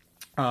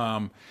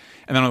 And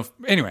then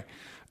anyway,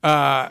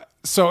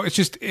 so it's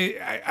just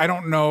I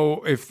don't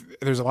know if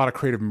there's a lot of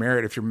creative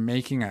merit if you're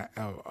making a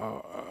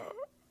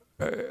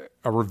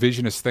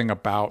revisionist thing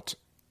about,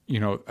 you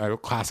know, a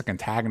classic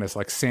antagonist,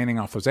 like sanding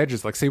off those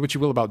edges. Like, say what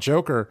you will about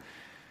Joker,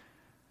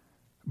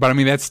 but I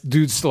mean,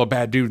 dude's still a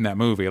bad dude in that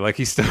movie. Like,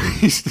 he's still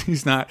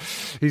he's not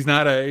we're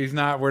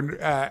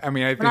I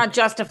mean, I think we're not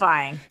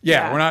justifying.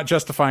 Yeah, we're not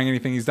justifying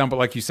anything he's done, but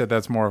like you said,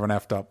 that's more of an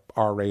effed up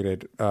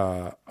R-rated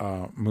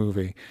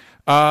movie.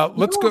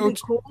 Let's go. What would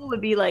be cool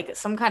would be like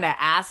some kind of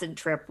acid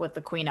trip with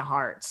the Queen of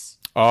Hearts.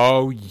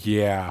 Oh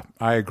yeah,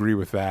 I agree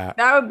with that.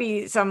 That would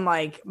be some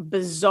like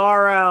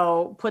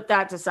bizarro. Put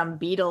that to some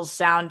Beatles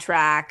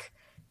soundtrack.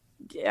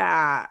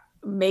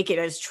 Make it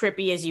as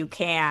trippy as you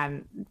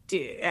can,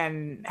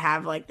 and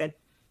have like the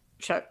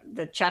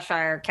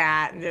Cheshire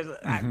Cat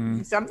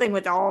and something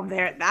with all of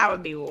their. That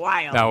would be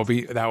wild.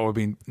 That would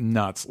be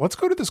nuts. Let's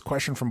go to this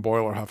question from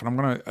Boiler Huff, and I'm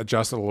going to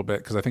adjust it a little bit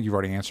because I think you've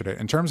already answered it.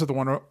 In terms of the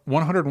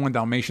 101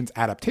 Dalmatians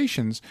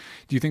adaptations,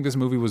 do you think this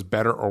movie was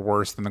better or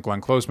worse than the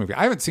Glenn Close movie?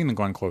 I haven't seen the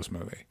Glenn Close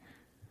movie.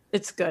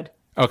 It's good.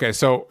 Okay,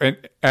 so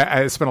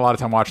I spent a lot of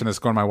time watching this,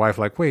 going to my wife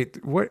like,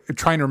 wait, what?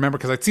 Trying to remember,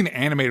 because I'd seen the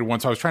animated one,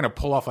 so I was trying to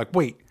pull off like,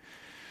 wait.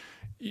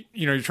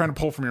 You know, you're trying to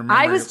pull from your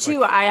memory. I was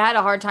too. I had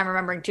a hard time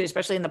remembering too,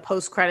 especially in the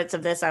post credits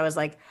of this. I was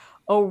like,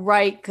 "Oh,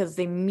 right," because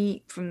they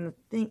meet from the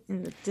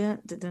thing.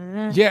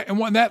 Yeah,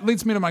 and that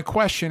leads me to my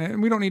question.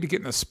 And we don't need to get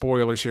into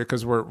spoilers here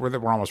because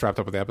we're almost wrapped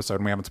up with the episode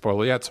and we haven't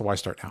spoiled it yet. So why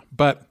start now?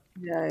 But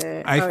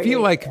I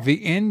feel like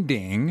the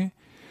ending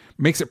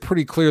makes it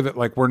pretty clear that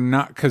like we're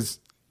not, because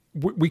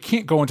we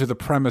can't go into the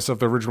premise of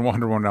the original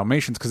 101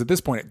 Dalmatians, because at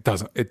this point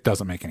it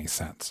doesn't make any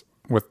sense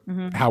with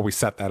how we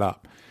set that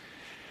up.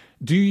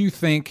 Do you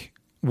think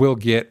we'll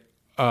get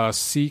a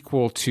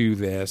sequel to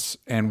this,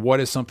 and what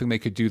is something they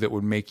could do that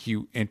would make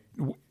you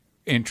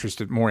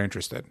more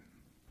interested?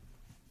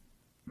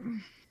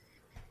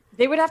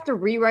 They would have to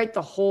rewrite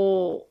the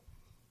whole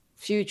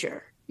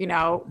future, you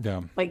know?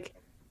 Yeah. Like,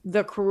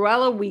 the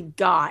Cruella we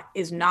got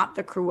is not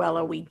the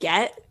Cruella we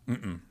get.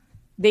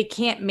 They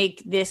can't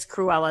make this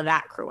Cruella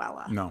that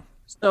Cruella. No.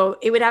 So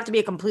it would have to be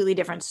a completely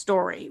different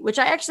story, which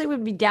I actually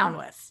would be down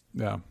with.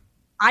 Yeah.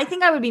 I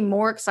think I would be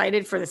more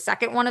excited for the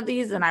second one of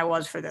these than I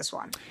was for this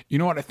one. You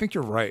know what? I think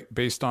you're right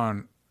based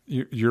on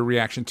your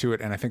reaction to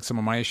it, and I think some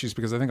of my issues,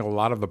 because I think a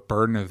lot of the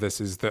burden of this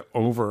is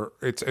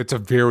it's a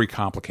very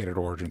complicated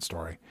origin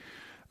story.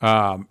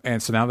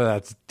 And so now that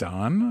that's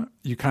done,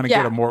 you kind of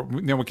get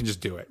then we can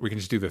just do it. We can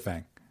just do the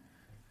thing.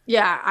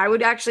 Yeah, I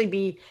would actually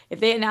be,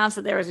 if they announced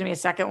that there was going to be a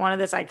second one of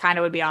this, I kind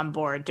of would be on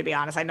board, to be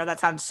honest. I know that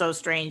sounds so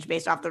strange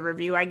based off the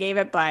review I gave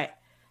it, but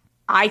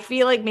I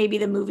feel like maybe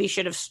the movie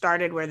should have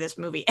started where this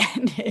movie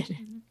ended.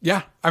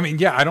 Yeah. I mean,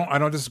 yeah, I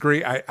don't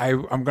disagree.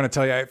 I'm going to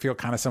tell you, I feel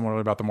kind of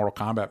similarly about the Mortal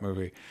Kombat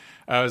movie.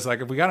 I was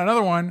like, if we got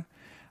another one,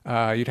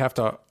 you'd have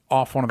to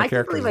off one of the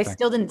characters. I can't believe I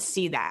still didn't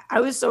see that.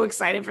 I was so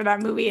excited for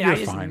that movie, and I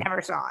just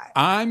never saw it.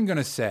 I'm going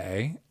to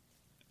say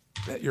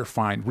that you're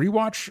fine.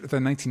 Rewatch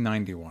the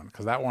 1990 one,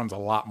 because that one's a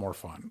lot more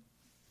fun.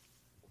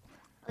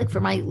 Like,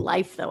 for my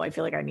life, though, I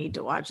feel like I need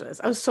to watch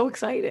this. I was so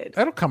excited.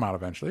 It'll come out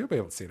eventually. You'll be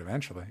able to see it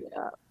eventually.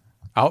 Yeah.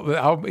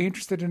 I'll be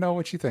interested to know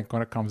what you think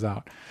when it comes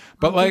out.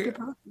 But like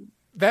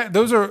that,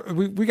 those are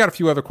we got a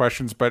few other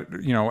questions,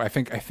 but you know, I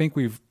think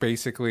we've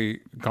basically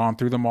gone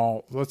through them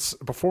all.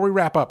 Before we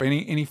wrap up,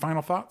 any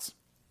final thoughts?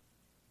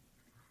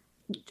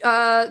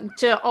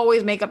 To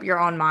always make up your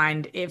own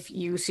mind. If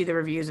you see the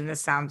reviews and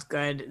this sounds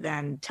good,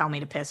 then tell me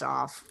to piss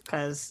off,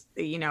 because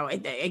you know,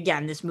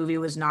 again, this movie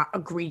was not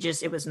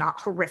egregious. It was not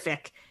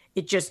horrific.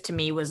 It just, to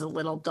me, was a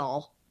little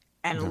dull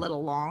and a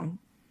little long,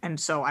 and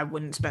so I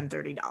wouldn't spend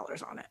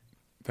 $30 on it.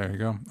 There you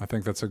go. I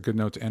think that's a good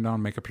note to end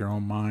on. Make up your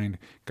own mind.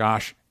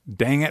 Gosh,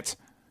 dang it.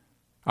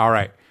 All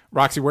right.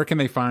 Roxy, where can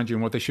they find you,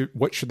 and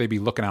what should they be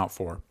looking out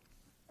for?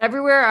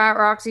 Everywhere at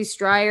Roxy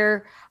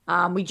Stryer.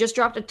 We just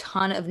dropped a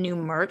ton of new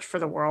merch for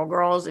the Whirl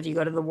Girls. If you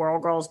go to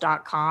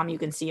thewhirlgirls.com, you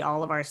can see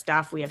all of our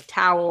stuff. We have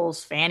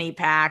towels, fanny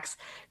packs,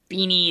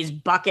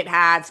 beanies, bucket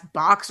hats,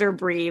 boxer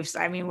briefs.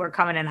 I mean, we're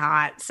coming in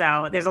hot.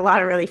 So there's a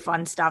lot of really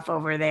fun stuff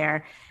over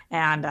there.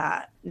 And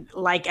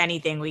like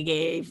anything, we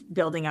gave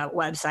building a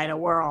website a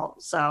whirl.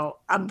 So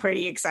I'm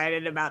pretty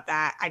excited about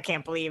that. I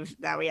can't believe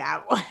that we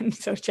have one.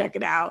 So check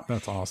it out.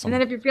 That's awesome. And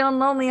then if you're feeling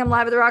lonely, I'm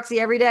live at the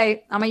Roxy every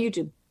day on my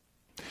YouTube.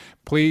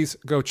 Please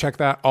go check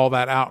all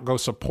that out. Go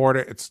support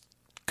it. It's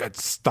Good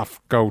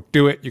stuff. Go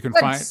do it. You can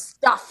Good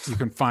stuff. You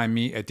can find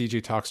me at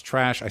DJ Talks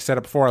Trash. I said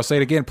it before. I'll say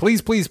it again.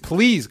 Please, please,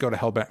 please go to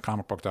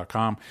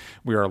hellbentcomicbook.com.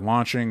 We are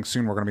launching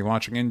soon. We're going to be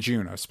launching in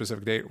June, a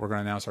specific date. We're going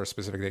to announce our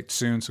specific date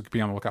soon, so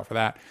be on the lookout for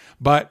that.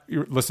 But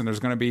listen, there's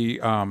going to be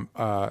some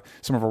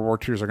of our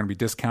award tiers are going to be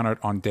discounted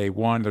on day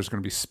one. There's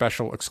going to be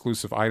special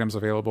exclusive items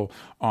available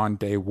on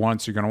day one.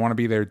 So you're going to want to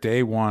be there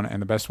day one.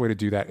 And the best way to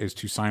do that is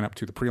to sign up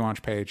to the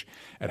pre-launch page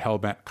at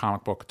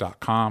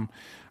hellbentcomicbook.com.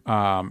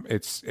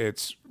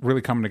 It's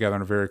really coming together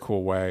in a very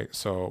cool way.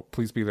 So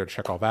please be there to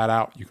check all that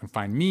out. You can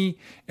find me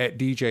at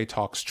DJ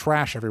Talks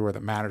Trash everywhere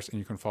that matters. And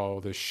you can follow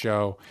this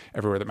show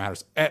everywhere that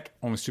matters at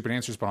Only Stupid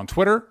Answers, but on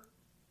Twitter.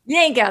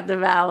 Yank out the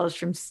vowels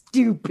from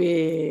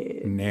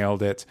stupid.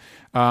 Nailed it.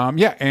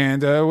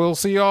 And we'll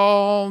see you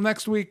all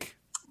next week.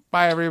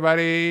 Bye,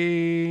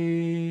 everybody.